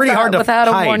driver was left without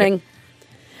a warning.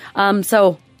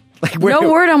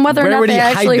 No word on whether or not they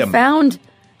actually found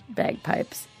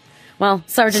bagpipes. Well,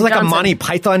 Sergeant Johnson... It's like a Monty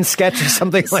Python sketch or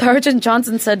something. Sergeant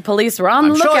Johnson said police were on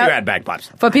the lookout sure you had bagpipes.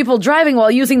 For people driving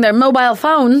while using their mobile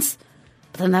phones.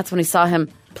 But then that's when he saw him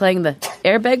playing the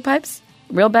air bagpipes?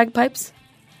 Real bagpipes?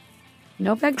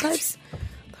 No bagpipes?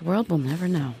 The world will never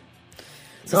know.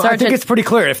 So I think it's pretty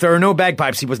clear. If there are no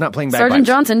bagpipes, he was not playing bagpipes. Sergeant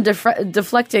Johnson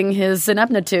deflecting his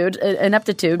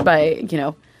ineptitude by,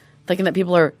 thinking that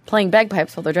people are playing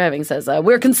bagpipes while they're driving, says,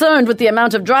 we're concerned with the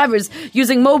amount of drivers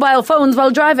using mobile phones while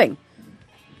driving.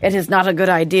 It is not a good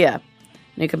idea.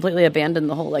 And he completely abandoned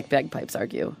the whole like bagpipes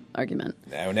argument.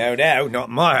 No, not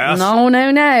in my house. No.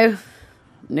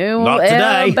 No Not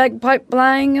today. bagpipe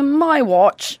playing in my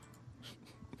watch.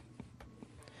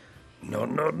 No.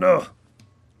 All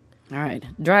right.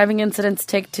 Driving incidents,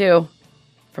 take 2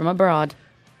 from abroad.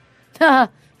 I'm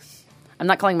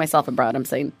not calling myself abroad. I'm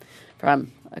saying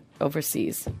from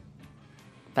overseas.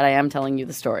 But I am telling you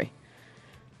the story.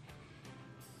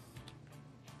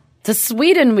 To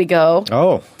Sweden we go.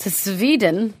 Oh. To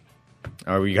Sweden.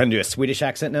 Are we going to do a Swedish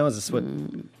accent now? Is this what...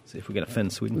 See if we can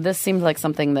offend Sweden. This seemed like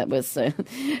something that was...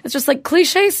 it's just like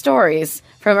cliche stories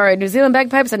from our New Zealand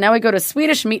bagpipes, and now we go to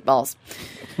Swedish meatballs.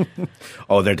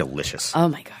 Oh, they're delicious. Oh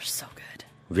my gosh, so good.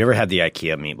 Have you ever had the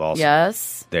IKEA meatballs?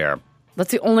 Yes. They are...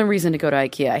 That's the only reason to go to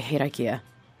IKEA. I hate IKEA.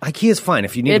 IKEA's fine.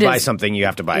 If you need to buy something, you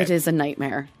have to buy it. It is a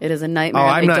nightmare. It is a nightmare.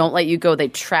 Oh, they don't let you go. They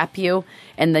trap you,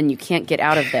 and then you can't get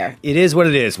out of there. It is what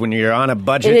it is. When you're on a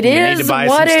budget It and you is need to buy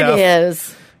what some stuff. it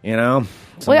is. You know?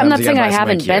 Well, I'm not Sometimes you saying gotta I buy some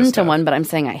haven't IKEA been to stuff. one, but I'm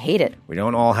saying I hate it. We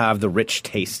don't all have the rich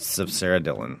tastes of Sarah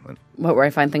Dillon. What, where I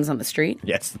find things on the street?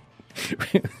 Yes.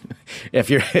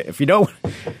 if you don't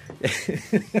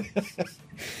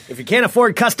if you can't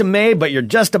afford custom made, but you're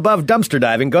just above dumpster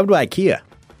diving, go to IKEA.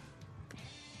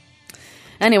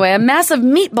 Anyway, a massive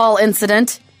meatball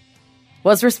incident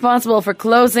was responsible for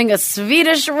closing a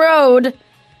Swedish road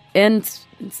in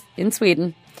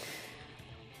Sweden.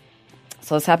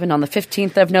 So this happened on the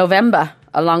 15th of November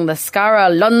along the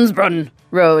Skara-Lundsbrunn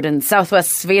road in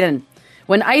southwest Sweden,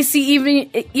 when icy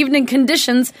evening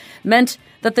conditions meant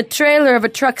that the trailer of a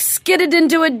truck skidded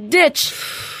into a ditch,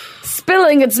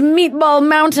 spilling its meatball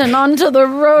mountain onto the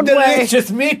roadway.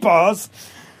 Delicious meatballs.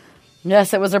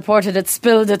 Yes, it was reported it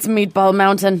spilled its meatball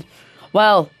mountain.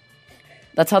 Well,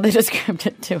 that's how they described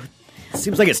it, too.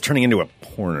 Seems like it's turning into a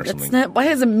porn or something. Why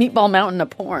is a meatball mountain a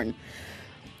porn?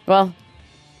 Well,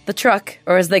 the truck,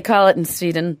 or as they call it in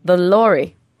Sweden, the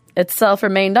lorry, itself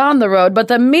remained on the road, but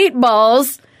the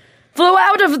meatballs flew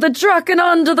out of the truck and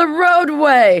onto the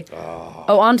roadway.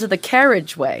 Oh, onto the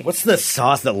carriageway. What's the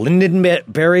sauce? The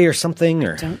lindenberry or something?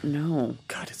 Or Don't know.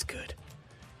 God, it's good.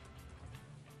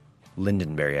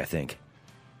 Lindenberry, I think.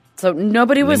 So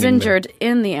nobody was injured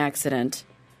in the accident.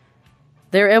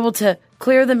 They were able to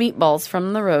clear the meatballs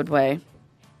from the roadway.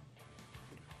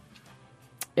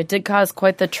 It did cause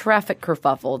quite the traffic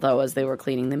kerfuffle, though, as they were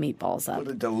cleaning the meatballs up. What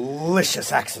a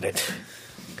delicious accident.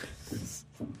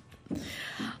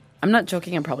 I'm not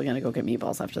joking. I'm probably going to go get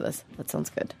meatballs after this. That sounds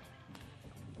good.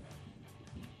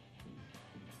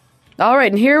 All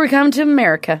right, and here we come to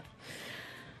America.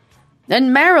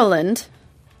 In Maryland,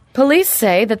 police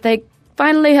say that they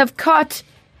finally have caught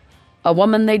a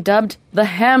woman they dubbed the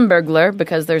Hamburglar,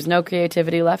 because there's no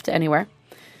creativity left anywhere,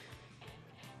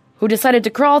 who decided to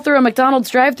crawl through a McDonald's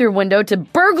drive-thru window to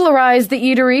burglarize the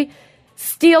eatery,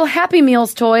 steal Happy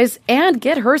Meals toys, and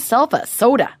get herself a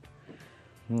soda.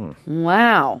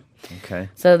 Wow. Okay.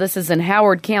 So this is in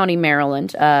Howard County, Maryland.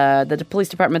 The police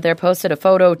department there posted a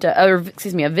video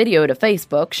to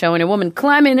Facebook showing a woman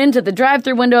climbing into the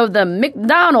drive-thru window of the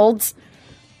McDonald's.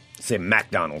 Say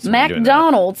McDonald's.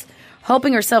 McDonald's,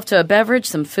 helping herself to a beverage,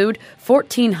 some food,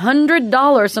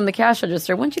 $1,400 from the cash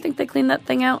register. Wouldn't you think they cleaned that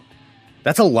thing out?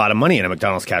 That's a lot of money in a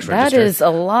McDonald's cash register. That is a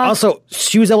lot. Also,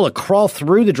 she was able to crawl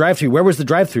through the drive-thru. Where was the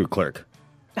drive-thru clerk?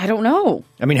 I don't know.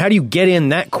 I mean, how do you get in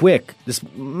that quick? This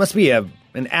must be an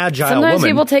agile Sometimes woman.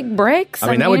 people take breaks. I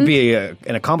mean, that would be an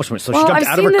accomplishment. So well, she jumped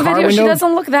I've out of seen her the car video. window? She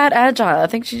doesn't look that agile. I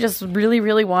think she just really,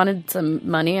 really wanted some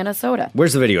money and a soda.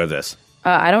 Where's the video of this?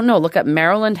 I don't know. Look up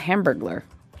Maryland Hamburglar.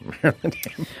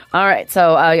 All right.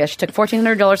 So, she took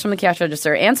 $1,400 from the cash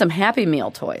register and some Happy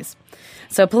Meal toys.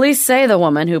 So police say the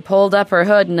woman who pulled up her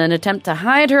hood in an attempt to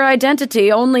hide her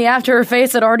identity only after her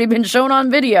face had already been shown on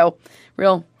video.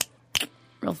 Real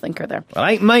thinker there. Well,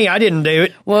 ain't me. I didn't do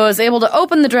it. Was able to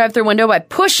open the drive-thru window by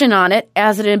pushing on it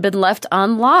as it had been left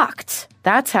unlocked.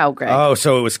 That's how, Greg. Oh,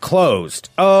 so it was closed.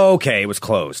 Oh, okay, it was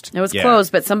closed. It was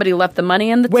closed, but somebody left the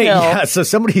money in the Wait, till. yeah, so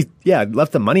somebody,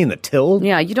 left the money in the till?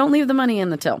 Yeah, you don't leave the money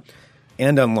in the till.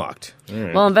 And unlocked.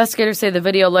 Right. Well, investigators say the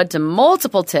video led to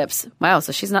multiple tips. Wow,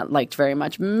 so she's not liked very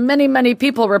much. Many, many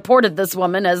people reported this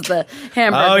woman as the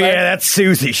Hamburglar. Oh, yeah, that's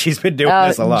Susie. She's been doing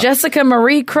this a lot. Jessica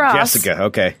Marie Cross. Jessica,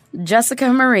 okay.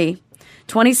 Jessica Marie,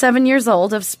 27 years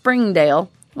old, of Springdale.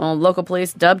 Well, local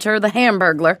police dubbed her the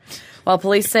Hamburglar. While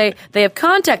police say they have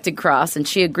contacted Cross and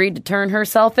she agreed to turn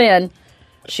herself in,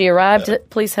 she arrived at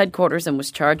police headquarters and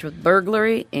was charged with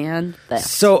burglary and theft.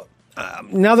 So,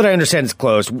 now that I understand it's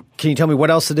closed, can you tell me what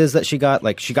else it is that she got?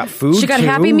 Like, she got food, She got too?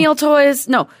 Happy Meal toys.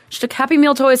 No, she took Happy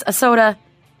Meal toys, a soda,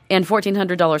 and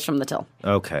 $1,400 from the till.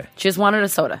 Okay. She just wanted a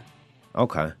soda.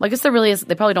 Okay. I guess there really is.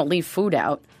 They probably don't leave food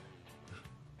out.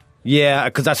 Yeah,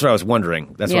 because that's what I was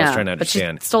wondering. That's what I was trying to but she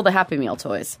understand. stole the Happy Meal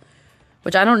toys,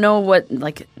 which I don't know what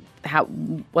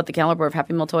the caliber of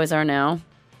Happy Meal toys are now.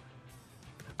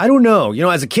 I don't know.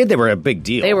 As a kid, they were a big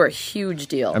deal. They were a huge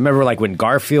deal. I remember, when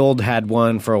Garfield had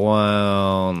one for a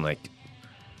while, and I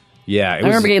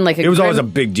remember getting it was always a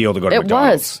big deal to go to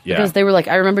McDonald's. It was because they were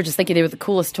I remember just thinking they were the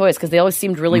coolest toys because they always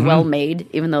seemed really well made,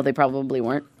 even though they probably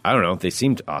weren't. I don't know. They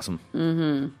seemed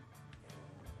awesome.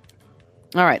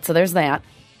 All right, so there's that.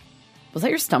 Was that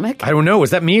your stomach? I don't know. Was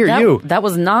that me or you? That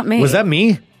was not me. Was that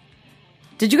me?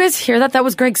 Did you guys hear that? That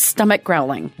was Greg's stomach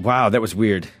growling. Wow, that was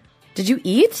weird. Did you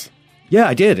eat? Yeah,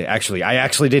 I did, actually. I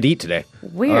actually did eat today.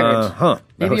 Weird.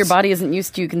 Maybe your body isn't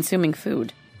used to you consuming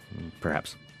food.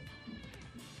 Perhaps.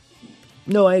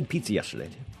 No, I had pizza yesterday,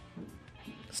 too.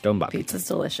 Stone bought pizza. Pizza's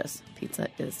delicious. Pizza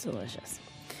is delicious.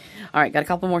 All right, got a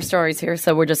couple more stories here.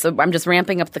 So I'm just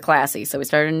ramping up the classy. So we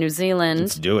started in New Zealand.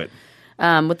 Let's do it.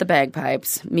 With the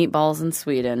bagpipes, meatballs in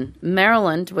Sweden,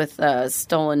 Maryland with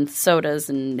stolen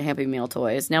sodas and Happy Meal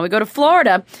toys. Now we go to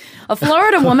Florida. A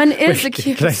Florida woman is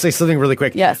accused. Can I say something really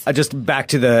quick? Yes. Just back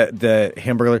to the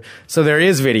Hamburglar. So there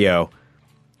is video,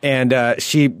 and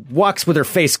she walks with her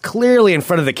face clearly in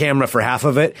front of the camera for half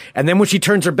of it, and then when she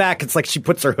turns her back, it's like she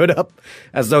puts her hood up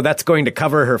as though that's going to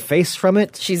cover her face from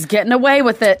it. She's getting away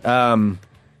with it. And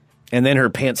then her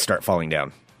pants start falling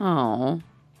down. Oh.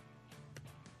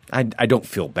 I don't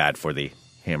feel bad for the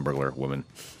Hamburglar woman.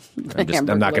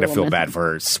 I'm not going to feel bad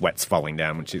for her sweats falling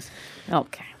down when she's...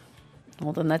 Okay.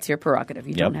 Well, then that's your prerogative.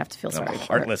 You don't have to feel sorry I'm a for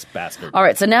heartless bastard. All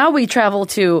right, so now we travel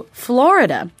to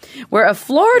Florida, where a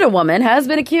Florida woman has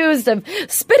been accused of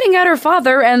spitting at her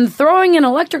father and throwing an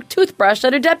electric toothbrush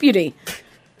at a deputy.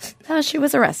 She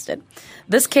was arrested.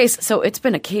 This case, so it's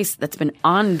been a case that's been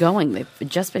ongoing. They've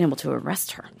just been able to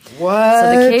arrest her. What?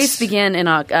 So the case began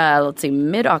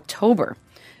in, mid-October,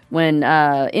 when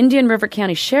Indian River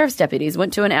County Sheriff's deputies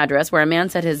went to an address where a man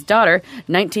said his daughter,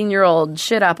 19-year-old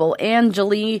shitapple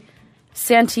Anjali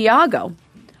Santiago,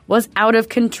 was out of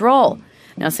control.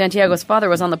 Now, Santiago's father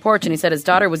was on the porch, and he said his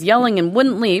daughter was yelling and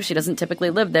wouldn't leave. She doesn't typically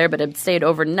live there, but had stayed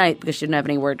overnight because she didn't have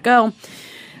anywhere to go.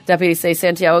 Deputies say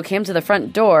Santiago came to the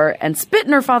front door and spit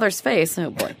in her father's face. Oh,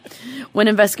 boy. When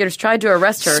investigators tried to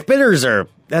arrest her... Spitters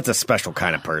that's a special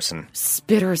kind of person.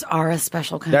 Spitters are a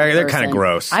special kind of person. They're kind of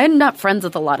gross. I'm not friends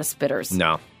with a lot of spitters.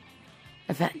 No.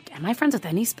 Am I friends with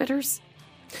any spitters?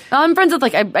 I'm friends with,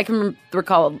 I can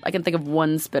recall, I can think of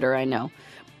one spitter I know.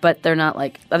 But they're not I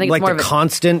think it's more the of a...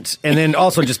 constant, and then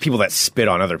also just people that spit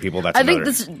on other people. That's think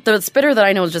the spitter that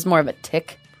I know is just more of a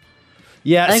tick.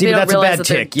 Yeah, see, that's a bad that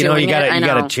tick. You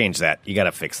gotta change that. You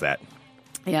gotta fix that.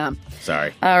 Yeah.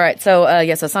 Sorry. All right. So,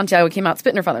 so Santiago came out,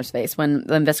 spit in her father's face when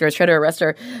the investigators tried to arrest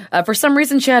her. For some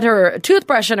reason, she had her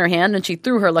toothbrush in her hand, and she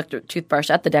threw her electric toothbrush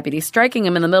at the deputy, striking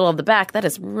him in the middle of the back. That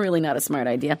is really not a smart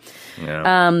idea.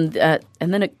 Yeah.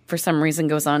 And then it, for some reason,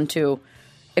 goes on to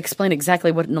explain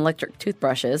exactly what an electric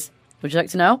toothbrush is. Would you like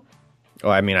to know? Oh,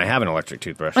 I mean, I have an electric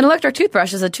toothbrush. An electric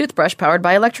toothbrush is a toothbrush powered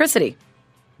by electricity.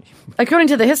 According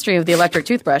to the history of the electric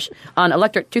toothbrush on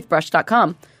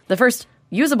electrictoothbrush.com, the first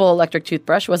usable electric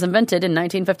toothbrush was invented in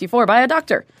 1954 by a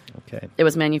doctor. Okay. It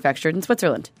was manufactured in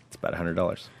Switzerland. It's about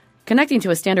 $100. Connecting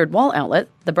to a standard wall outlet,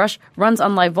 the brush runs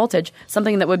on live voltage,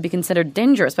 something that would be considered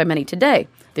dangerous by many today.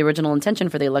 The original intention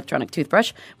for the electronic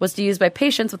toothbrush was to use by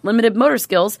patients with limited motor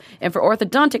skills and for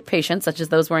orthodontic patients, such as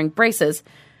those wearing braces.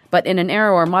 But in an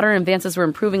era where modern advances were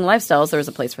improving lifestyles, there was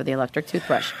a place for the electric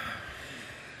toothbrush.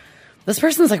 This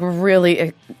person's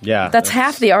really... Yeah. That's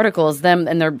half the article is them,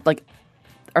 and they're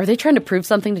are they trying to prove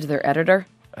something to their editor?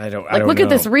 I don't look know. at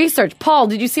this research. Paul,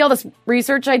 did you see all this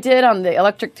research I did on the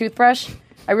electric toothbrush?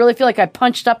 I really feel like I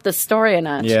punched up this story a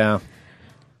notch. Yeah.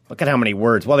 Look at how many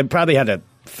words. Well, they probably had to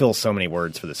fill so many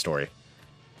words for the story.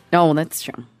 Oh, that's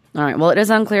true. All right. Well, it is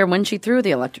unclear when she threw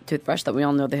the electric toothbrush that we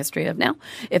all know the history of now.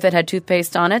 If it had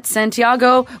toothpaste on it,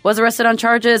 Santiago was arrested on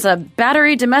charges of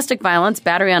battery, domestic violence,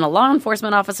 battery on a law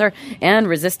enforcement officer, and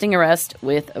resisting arrest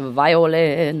with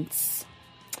violence.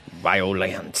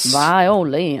 Violence.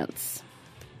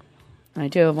 I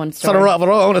do have one story.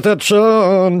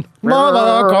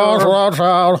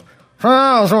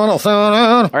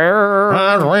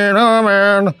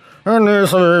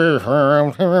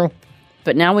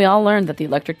 But now we all learned that the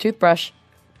electric toothbrush,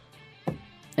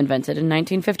 invented in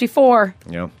 1954.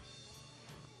 Yeah.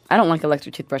 I don't like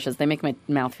electric toothbrushes. They make my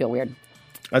mouth feel weird.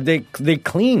 They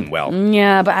clean well.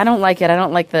 Yeah, but I don't like it. I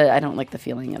don't like the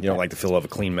feeling of it. You don't like the feel of a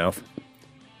clean mouth?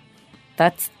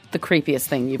 That's the creepiest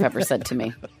thing you've ever said to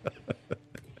me.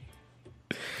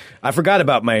 I forgot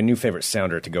about my new favorite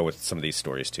sounder to go with some of these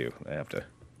stories, too. I have to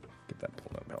get that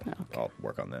pulled up now. I'll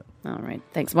work on that. All right.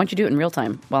 Thanks. Why don't you do it in real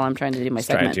time while I'm trying to do my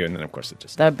segment? Trying to, and then of course it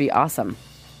just... That'd be awesome.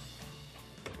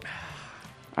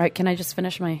 All right. Can I just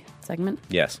finish my segment?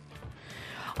 Yes.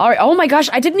 All right. Oh my gosh.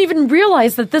 I didn't even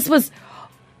realize that this was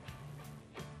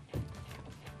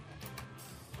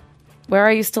where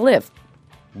I used to live.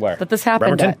 Where? That this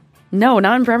happened Bremerton? at. No,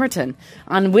 not in Bremerton.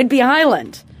 On Whidbey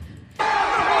Island.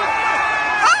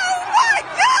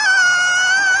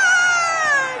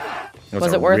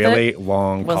 Was it worth it? Really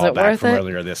long Was call it back worth from it?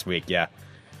 earlier this week. Yeah.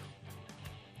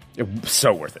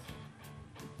 So worth it.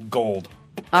 Gold.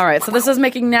 All right, so this is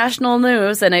making national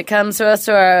news, and it comes to us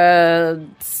to our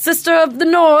sister of the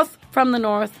North, from the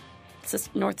North,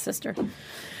 North sister.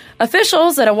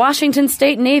 Officials at a Washington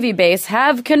State Navy base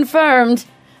have confirmed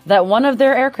that one of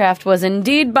their aircraft was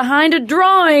indeed behind a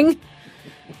drawing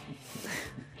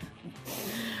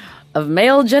of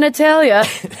male genitalia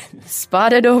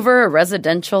spotted over a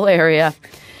residential area.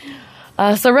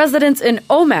 So residents in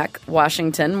Omak,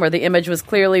 Washington, where the image was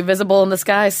clearly visible in the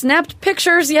sky, snapped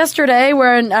pictures yesterday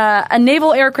where a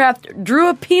naval aircraft drew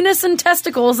a penis and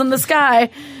testicles in the sky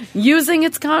using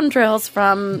its contrails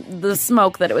from the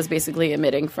smoke that it was basically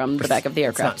emitting from the back of the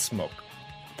aircraft. It's not smoke.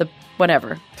 The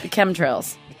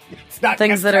chemtrails. It's not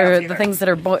Things that are the things that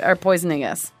are poisoning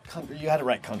us. You had to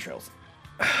write contrails.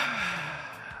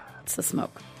 It's the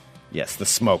smoke. Yes, the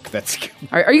smoke. That's...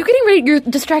 Are you getting ready? You're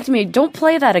distracting me. Don't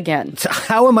play that again.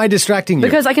 How am I distracting you?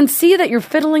 Because I can see that you're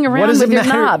fiddling What around does with it your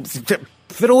matter? knobs.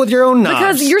 Fiddle with your own knobs.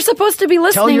 Because you're supposed to be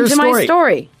listening your to my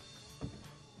story.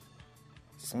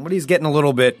 Somebody's getting a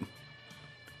little bit...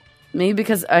 Maybe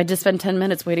because I just spent 10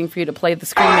 minutes waiting for you to play the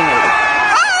screaming lady.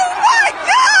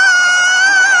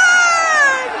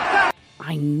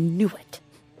 I knew it.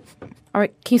 All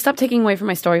right, can you stop taking away from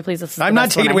my story, please? This is I'm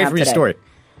not taking away from your story.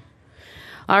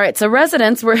 All right, so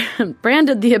residents were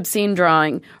branded the obscene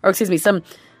drawing, or excuse me,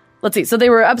 let's see. So they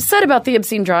were upset about the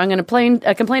obscene drawing and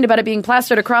complained about it being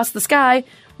plastered across the sky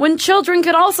when children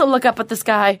could also look up at the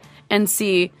sky and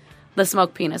see the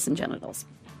smoke penis and genitals.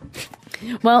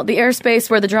 Well, the airspace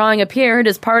where the drawing appeared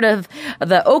is part of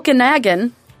the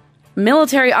Okanagan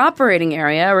military operating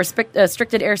area, a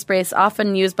restricted airspace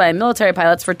often used by military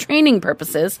pilots for training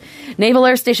purposes. Naval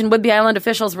Air Station Whidbey Island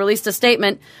officials released a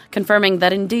statement confirming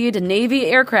that indeed a Navy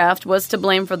aircraft was to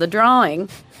blame for the drawing.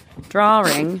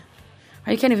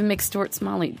 You can't even make Stuart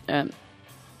Smalley,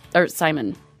 or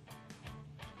Simon.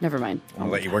 Never mind. I'll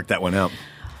let you work that one out.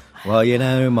 Well, you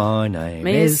know, my name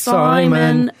is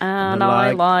Simon, and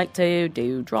I like to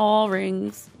do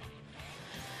drawings.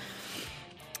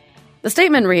 The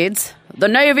statement reads, "The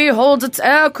Navy holds its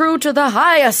air crew to the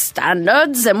highest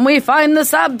standards, and we find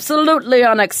this absolutely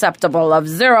unacceptable, of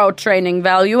zero training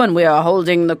value, and we are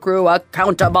holding the crew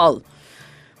accountable."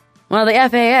 Well, the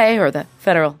FAA, or the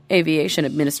Federal Aviation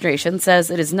Administration, says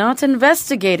it is not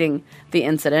investigating the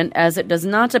incident, as it does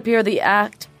not appear the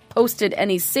act posted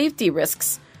any safety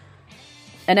risks.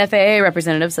 An FAA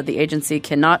representative said the agency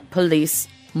cannot police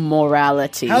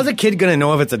morality. How's a kid going to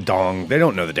know if it's a dong? They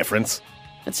don't know the difference.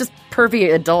 It's just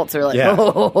pervy adults are like, Yeah.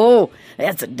 oh,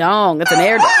 that's a dong. That's an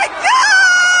air dong.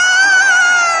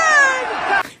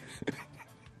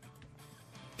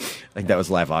 I think that was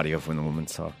live audio when the woman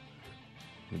saw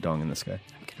the dong in the sky.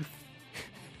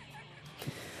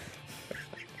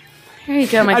 Here you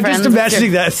go, my I'm friends. just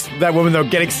imagining that woman, though,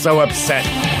 getting so upset.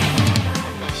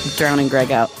 Drowning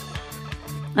Greg out.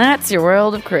 That's your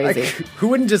world of Like, crazy. who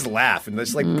wouldn't just laugh and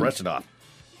just, brush it off?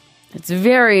 It's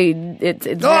very concerning. It's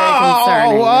very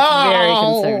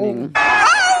concerning.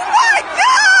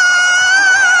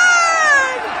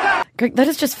 Greg, that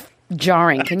is just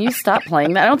jarring. Can you stop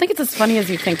playing that? I don't think it's as funny as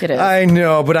you think it is. I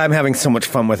know, but I'm having so much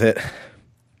fun with it.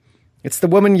 It's the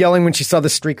woman yelling when she saw the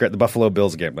streaker at the Buffalo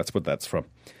Bills game. That's what that's from.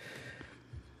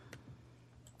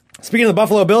 Speaking of the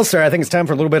Buffalo Bills, sir, I think it's time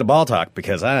for a little bit of ball talk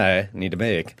because I need to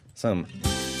make some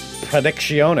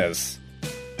predicciones.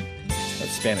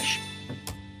 That's Spanish.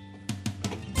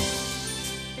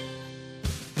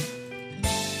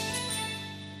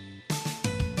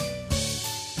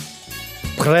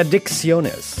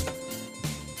 Predicciones.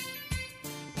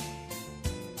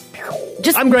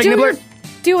 Just I'm Greg Nibbler.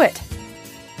 Do it.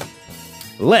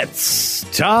 Let's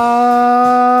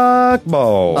talk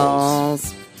balls.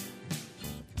 Balls.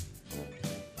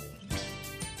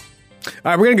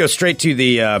 All right, we're gonna go straight to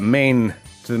the main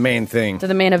thing, To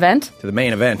the main event? to the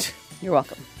main event, You're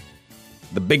welcome.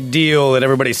 the big deal that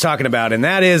everybody's talking about, and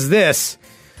that is this.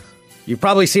 You've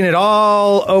probably seen it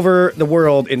all over the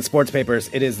world in sports papers.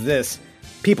 It is this.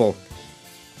 People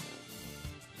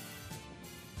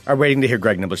are waiting to hear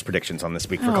Greg Nibbler's predictions on this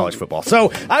week for college football.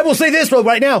 So I will say this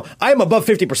right now. I am above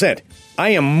 50%. I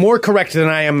am more correct than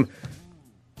I am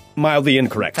mildly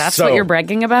incorrect. That's So, what you're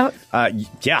bragging about?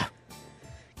 yeah.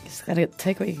 You just gotta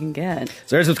take what you can get.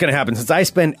 So here's what's going to happen. Since I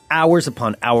spend hours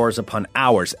upon hours upon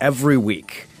hours every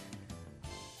week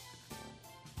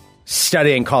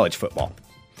studying college football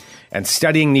and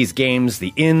studying these games,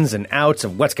 the ins and outs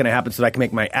of what's going to happen so that I can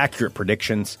make my accurate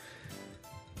predictions,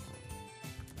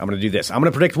 I'm going to do this. I'm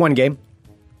going to predict one game.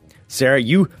 Sarah,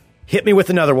 you hit me with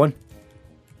another one.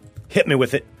 Hit me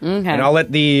with it. Okay. And I'll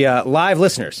let the live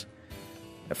listeners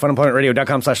at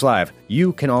funemploymentradio.com/live,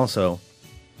 you can also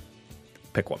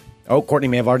pick one. Oh, Courtney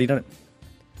may have already done it.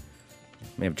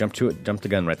 May have jumped the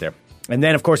gun right there. And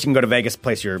then, of course, you can go to Vegas,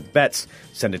 place your bets,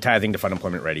 send a tithing to Fun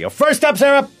Employment Radio. First up,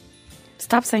 Sarah!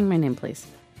 Stop saying my name, please.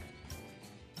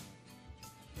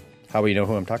 How will you know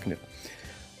who I'm talking to?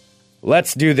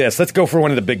 Let's do this. Let's go for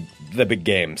one of the big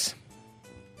games.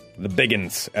 The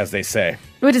biggins, as they say.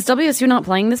 Wait, is WSU not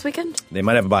playing this weekend? They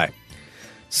might have a bye.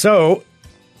 So,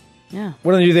 Yeah.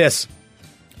 we're going to do this.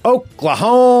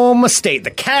 Oklahoma State,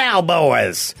 the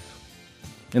Cowboys,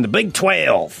 in the Big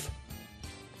 12.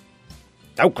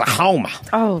 Oklahoma.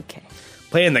 Oh, okay.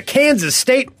 Playing the Kansas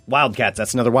State Wildcats.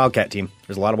 That's another Wildcat team.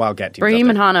 There's a lot of Wildcat teams. Brahim out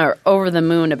and there. Hannah are over the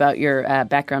moon about your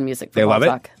background music. For They love Ball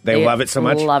it. Talk. They love it so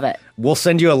much. Love it. We'll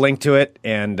send you a link to it,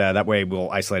 and that way we'll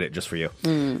isolate it just for you.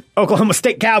 Oklahoma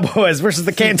State Cowboys versus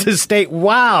the Kansas State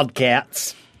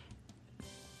Wildcats.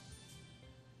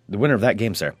 The winner of that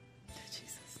game, sir.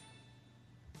 Jesus.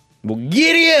 Well,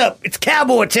 giddy up! It's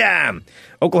Cowboy time!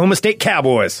 Oklahoma State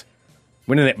Cowboys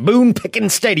winning at Boone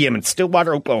Pickens Stadium in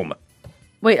Stillwater, Oklahoma.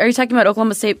 Wait, are you talking about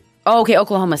Oklahoma State? Oh, okay,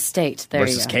 Oklahoma State. There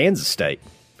Versus you go. Kansas State.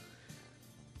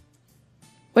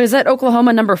 Wait, is that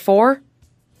Oklahoma number 4?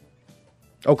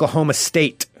 Oklahoma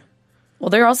State. Well,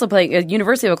 they're also playing.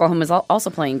 University of Oklahoma is also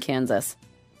playing Kansas.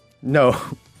 No.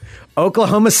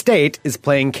 Oklahoma State is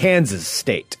playing Kansas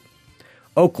State.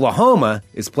 Oklahoma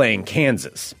is playing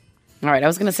Kansas. All right, I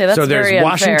was going to say that's So there's very unfair.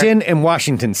 Washington and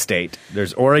Washington State.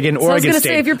 There's Oregon, So I was Oregon going to State.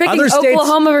 say, if you're picking Other states-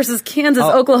 Oklahoma versus Kansas,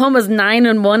 Oklahoma's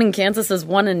 9-1 and Kansas is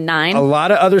 1-9. A lot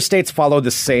of other states follow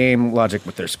the same logic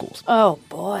with their schools. Oh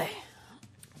boy.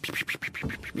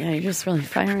 Yeah, you're just really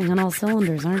firing on all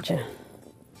cylinders, aren't you?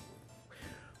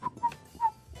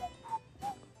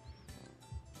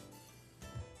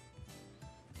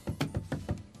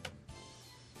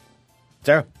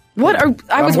 Sarah? What are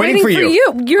I was I'm waiting for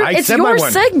you. It's said my your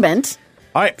one. segment.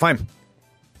 All right, fine.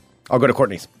 I'll go to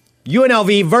Courtney's.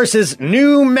 UNLV versus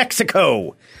New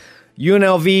Mexico.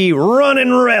 UNLV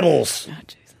running Rebels Oh,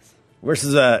 Jesus.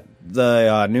 versus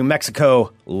the New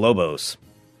Mexico Lobos.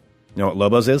 You know what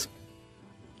Lobos is?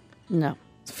 No.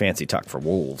 It's fancy talk for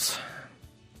wolves.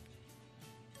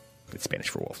 It's Spanish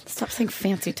for wolves. Stop saying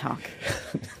fancy talk.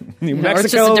 New Or it's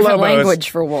Mexico just a different Lobos language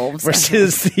for wolves.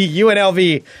 versus the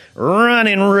UNLV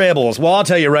running Rebels. Well, I'll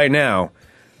tell you right now,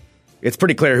 it's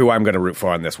pretty clear who I'm going to root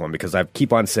for on this one because I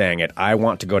keep on saying it. I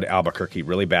want to go to Albuquerque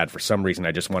really bad. For some reason,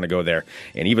 I just want to go there.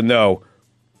 And even though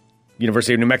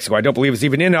University of New Mexico, I don't believe is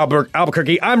even in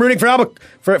Albuquerque, I'm rooting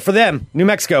for them. New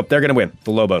Mexico, they're going to win.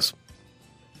 The Lobos.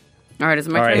 All right, is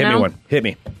it my All right, turn hit now? me one.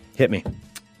 Hit me.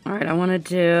 All right, I want to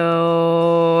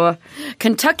do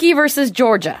Kentucky versus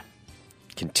Georgia.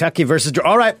 Kentucky versus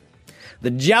All right.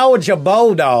 The Georgia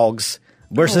Bulldogs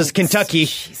versus Kentucky.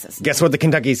 Jesus. Guess what the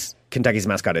Kentucky's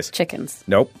mascot is? Chickens.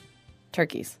 Nope.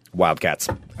 Turkeys. Wildcats.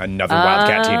 Another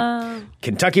Wildcat team.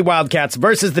 Kentucky Wildcats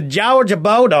versus the Georgia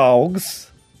Bulldogs.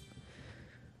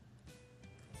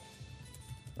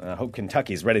 I hope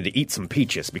Kentucky's ready to eat some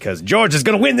peaches because Georgia's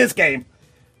going to win this game.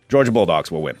 Georgia Bulldogs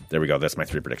will win. There we go. That's my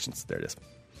 3 predictions. There it is.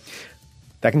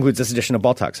 That concludes this edition of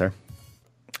Ball Talk, sir.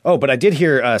 Oh, but I did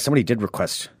hear somebody did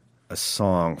request a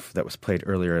song that was played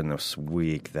earlier in this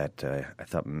week that I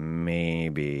thought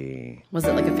maybe... Was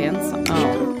it like a fan song?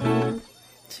 Oh.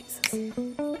 Jesus.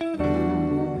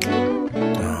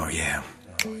 Oh, yeah.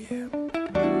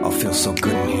 I feel so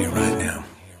good in here right now.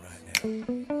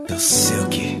 Feel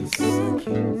silky.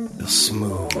 Feel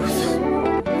smooth.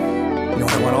 You know,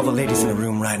 I want all the ladies in the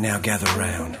room right now gather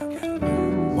around.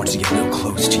 I want you to get real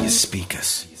close to your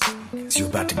speakers. Because you're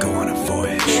about to go on a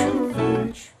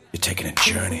voyage. You're taking a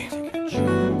journey.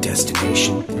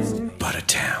 Destination,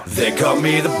 Buttertown. They call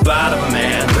me the bottom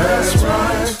man. That's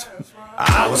right.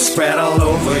 I was spread all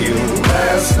over you.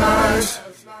 Last night.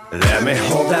 Let me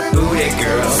hold that booty,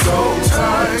 girl. So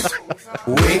tight.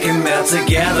 We can melt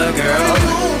together, girl.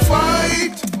 Don't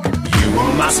fight. You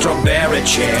are my strawberry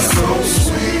chair. So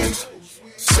sweet.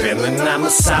 Spend the night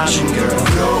massaging,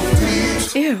 girl.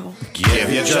 Ew. Give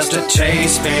you just a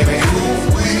taste, baby.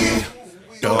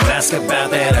 Don't ask about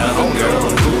that other girl.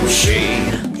 Who's she?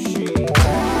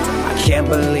 I can't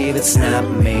believe it's not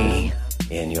me.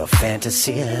 In your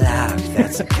fantasy life,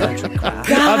 that's a country crowd.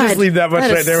 I'll just leave that much that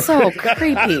right is there. so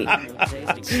creepy.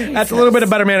 That's a little bit of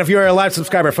Butterman. If you are a live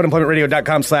subscriber,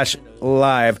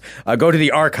 funemploymentradio.com/live, go to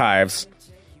the archives,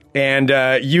 and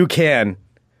you can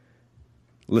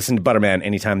listen to Butterman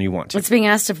anytime you want to. It's being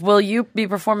asked if will you be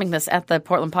performing this at the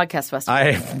Portland Podcast Festival?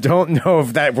 I don't know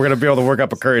if that we're going to be able to work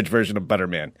up a courage version of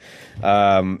Butterman.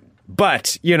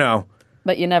 But, you know.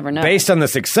 But you never know. Based on the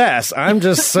success, I'm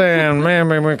just saying, man,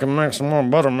 maybe we can make some more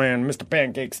Butterman, Mr.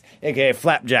 Pancakes, a.k.a.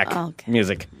 Flapjack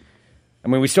music. I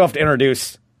mean, we still have to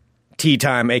introduce Tea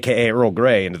Time, a.k.a. Earl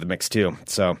Grey, into the mix, too.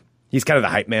 So he's kind of the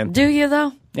hype man. Do you,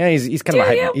 though? Yeah, he's kind of a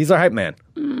hype man. He's our hype man.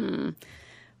 When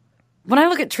I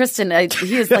look at Tristan,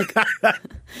 he is like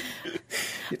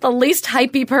the least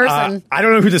hypey person. I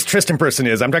don't know who this Tristan person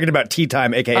is. I'm talking about Tea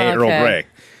Time, a.k.a. Earl Grey.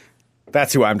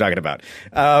 That's who I'm talking about.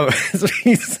 So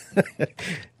he's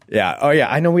yeah. Oh, yeah.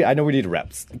 I know we need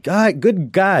reps. God,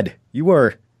 good God. You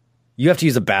have to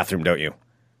use a bathroom, don't you?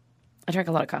 I drank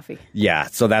a lot of coffee. Yeah,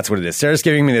 so that's what it is. Sarah's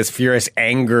giving me this furious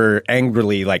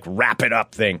angrily, like, wrap it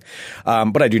up thing.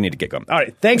 But I do need to get going. All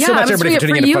right. Thanks so much, everybody, for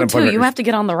tuning in to Fun Employment. You have to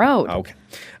get on the road. Okay.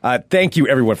 Thank you,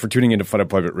 everyone, for tuning into Fun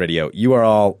Employment Radio. You are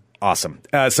all awesome.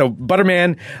 So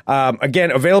Butterman,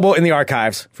 again, available in the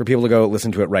archives for people to go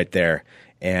listen to it right there.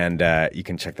 And you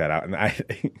can check that out. And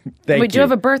we do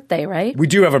have a birthday, right? We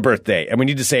do have a birthday. And we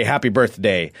need to say happy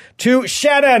birthday to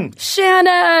Shannon.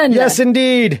 Shannon! Yes,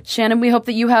 indeed. Shannon, we hope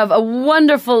that you have a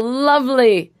wonderful,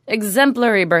 lovely,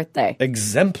 exemplary birthday.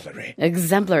 Exemplary. I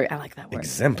like that word.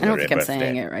 Exemplary I don't think birthday. I'm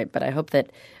saying it right, but I hope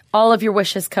that all of your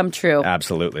wishes come true.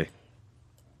 Absolutely.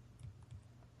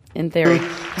 In theory.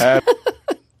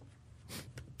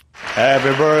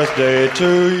 Happy birthday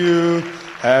to you.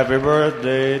 Happy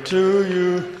birthday to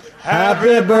you.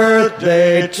 Happy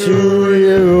birthday to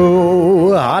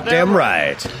you. Hot damn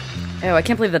right. Oh, I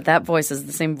can't believe that voice is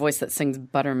the same voice that sings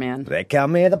Butterman. They call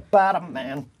me the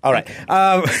Butterman. All right.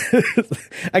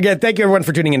 Again, thank you, everyone,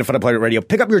 for tuning in to Fun Employment Radio.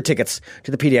 Pick up your tickets to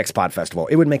the PDX Pod Festival.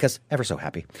 It would make us ever so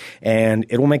happy. And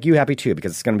it will make you happy, too,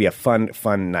 because it's going to be a fun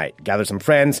night. Gather some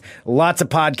friends, lots of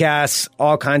podcasts,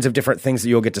 all kinds of different things that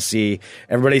you'll get to see.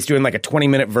 Everybody's doing like a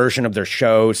 20-minute version of their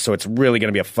shows, so it's really going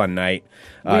to be a fun night.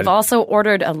 We've also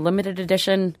ordered a limited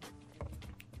edition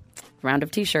round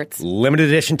of T-shirts. Limited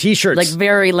edition T-shirts. Like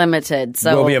very limited.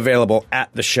 So will be available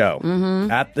at the show. Mm-hmm.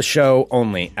 At the show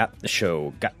only. At the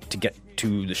show. Got to get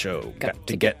to the show. Got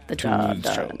to get the to job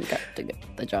the show. done. Got to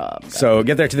get the job done. So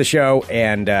get there to the show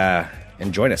and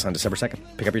join us on December 2nd.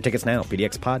 Pick up your tickets now.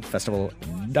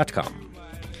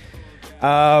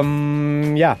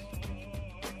 pdxpodfestival.com. Yeah.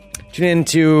 Tune in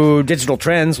to Digital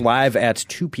Trends live at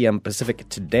 2 p.m. Pacific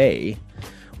today,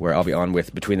 where I'll be on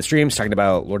with Between the Streams talking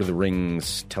about Lord of the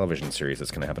Rings television series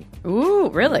that's going to happen. Ooh,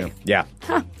 really? Yeah.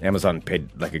 Huh. Amazon paid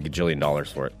like $1 gajillion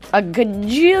for it. $1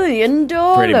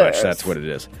 gajillion? Pretty much, that's what it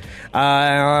is.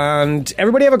 And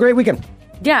everybody have a great weekend.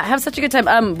 Yeah, have such a good time.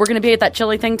 We're going to be at that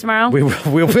chili thing tomorrow.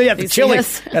 We'll be at the chili,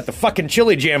 at the fucking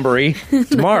chili jamboree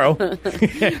tomorrow.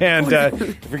 And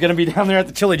if you're going to be down there at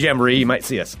the chili jamboree, you might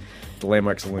see us at the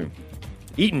Landmark Saloon.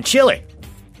 Eating chili.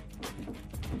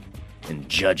 And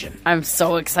judging. I'm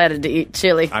so excited to eat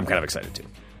chili. I'm kind of excited too.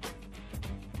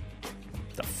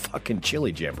 The fucking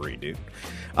chili jamboree, dude.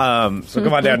 So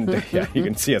come on down. Yeah, you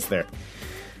can see us there.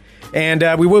 And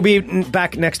we will be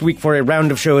back next week for a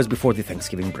round of shows before the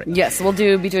Thanksgiving break. Yes, we'll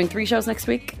be doing 3 shows next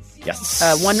week.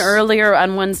 Yes. One earlier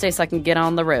on Wednesday so I can get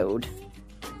on the road.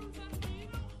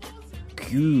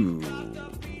 Cool.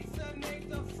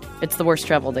 It's the worst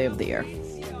travel day of the year.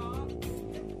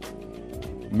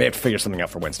 May have to figure something out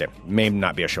for Wednesday. May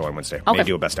not be a show on Wednesday. Okay. May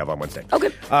do a best of on Wednesday.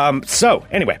 Okay. So,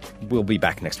 anyway, we'll be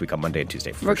back next week on Monday and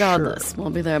Tuesday for Regardless, sure.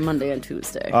 we'll be there Monday and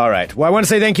Tuesday. All right. Well, I want to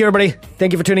say thank you, everybody.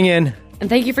 Thank you for tuning in. And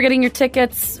thank you for getting your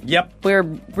tickets. Yep. We're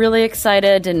really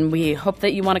excited, and we hope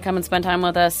that you want to come and spend time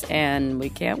with us, and we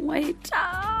can't wait.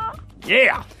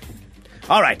 Yeah.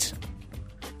 All right.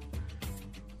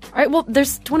 All right, well,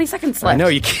 there's 20 seconds left. I know,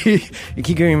 you keep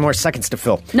giving me more seconds to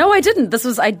fill. No, I didn't.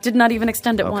 I did not even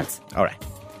extend it once. All right.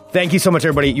 Thank you so much,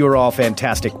 everybody. You are all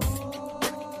fantastic,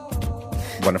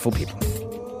 wonderful people.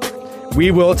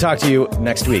 We will talk to you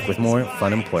next week with more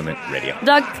Fun Employment Radio.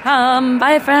 .com.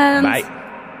 Bye, friends. Bye.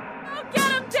 Get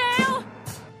him, Dale!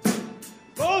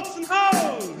 Bolts and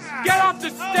hose! Get off the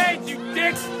stage, you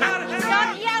dicks!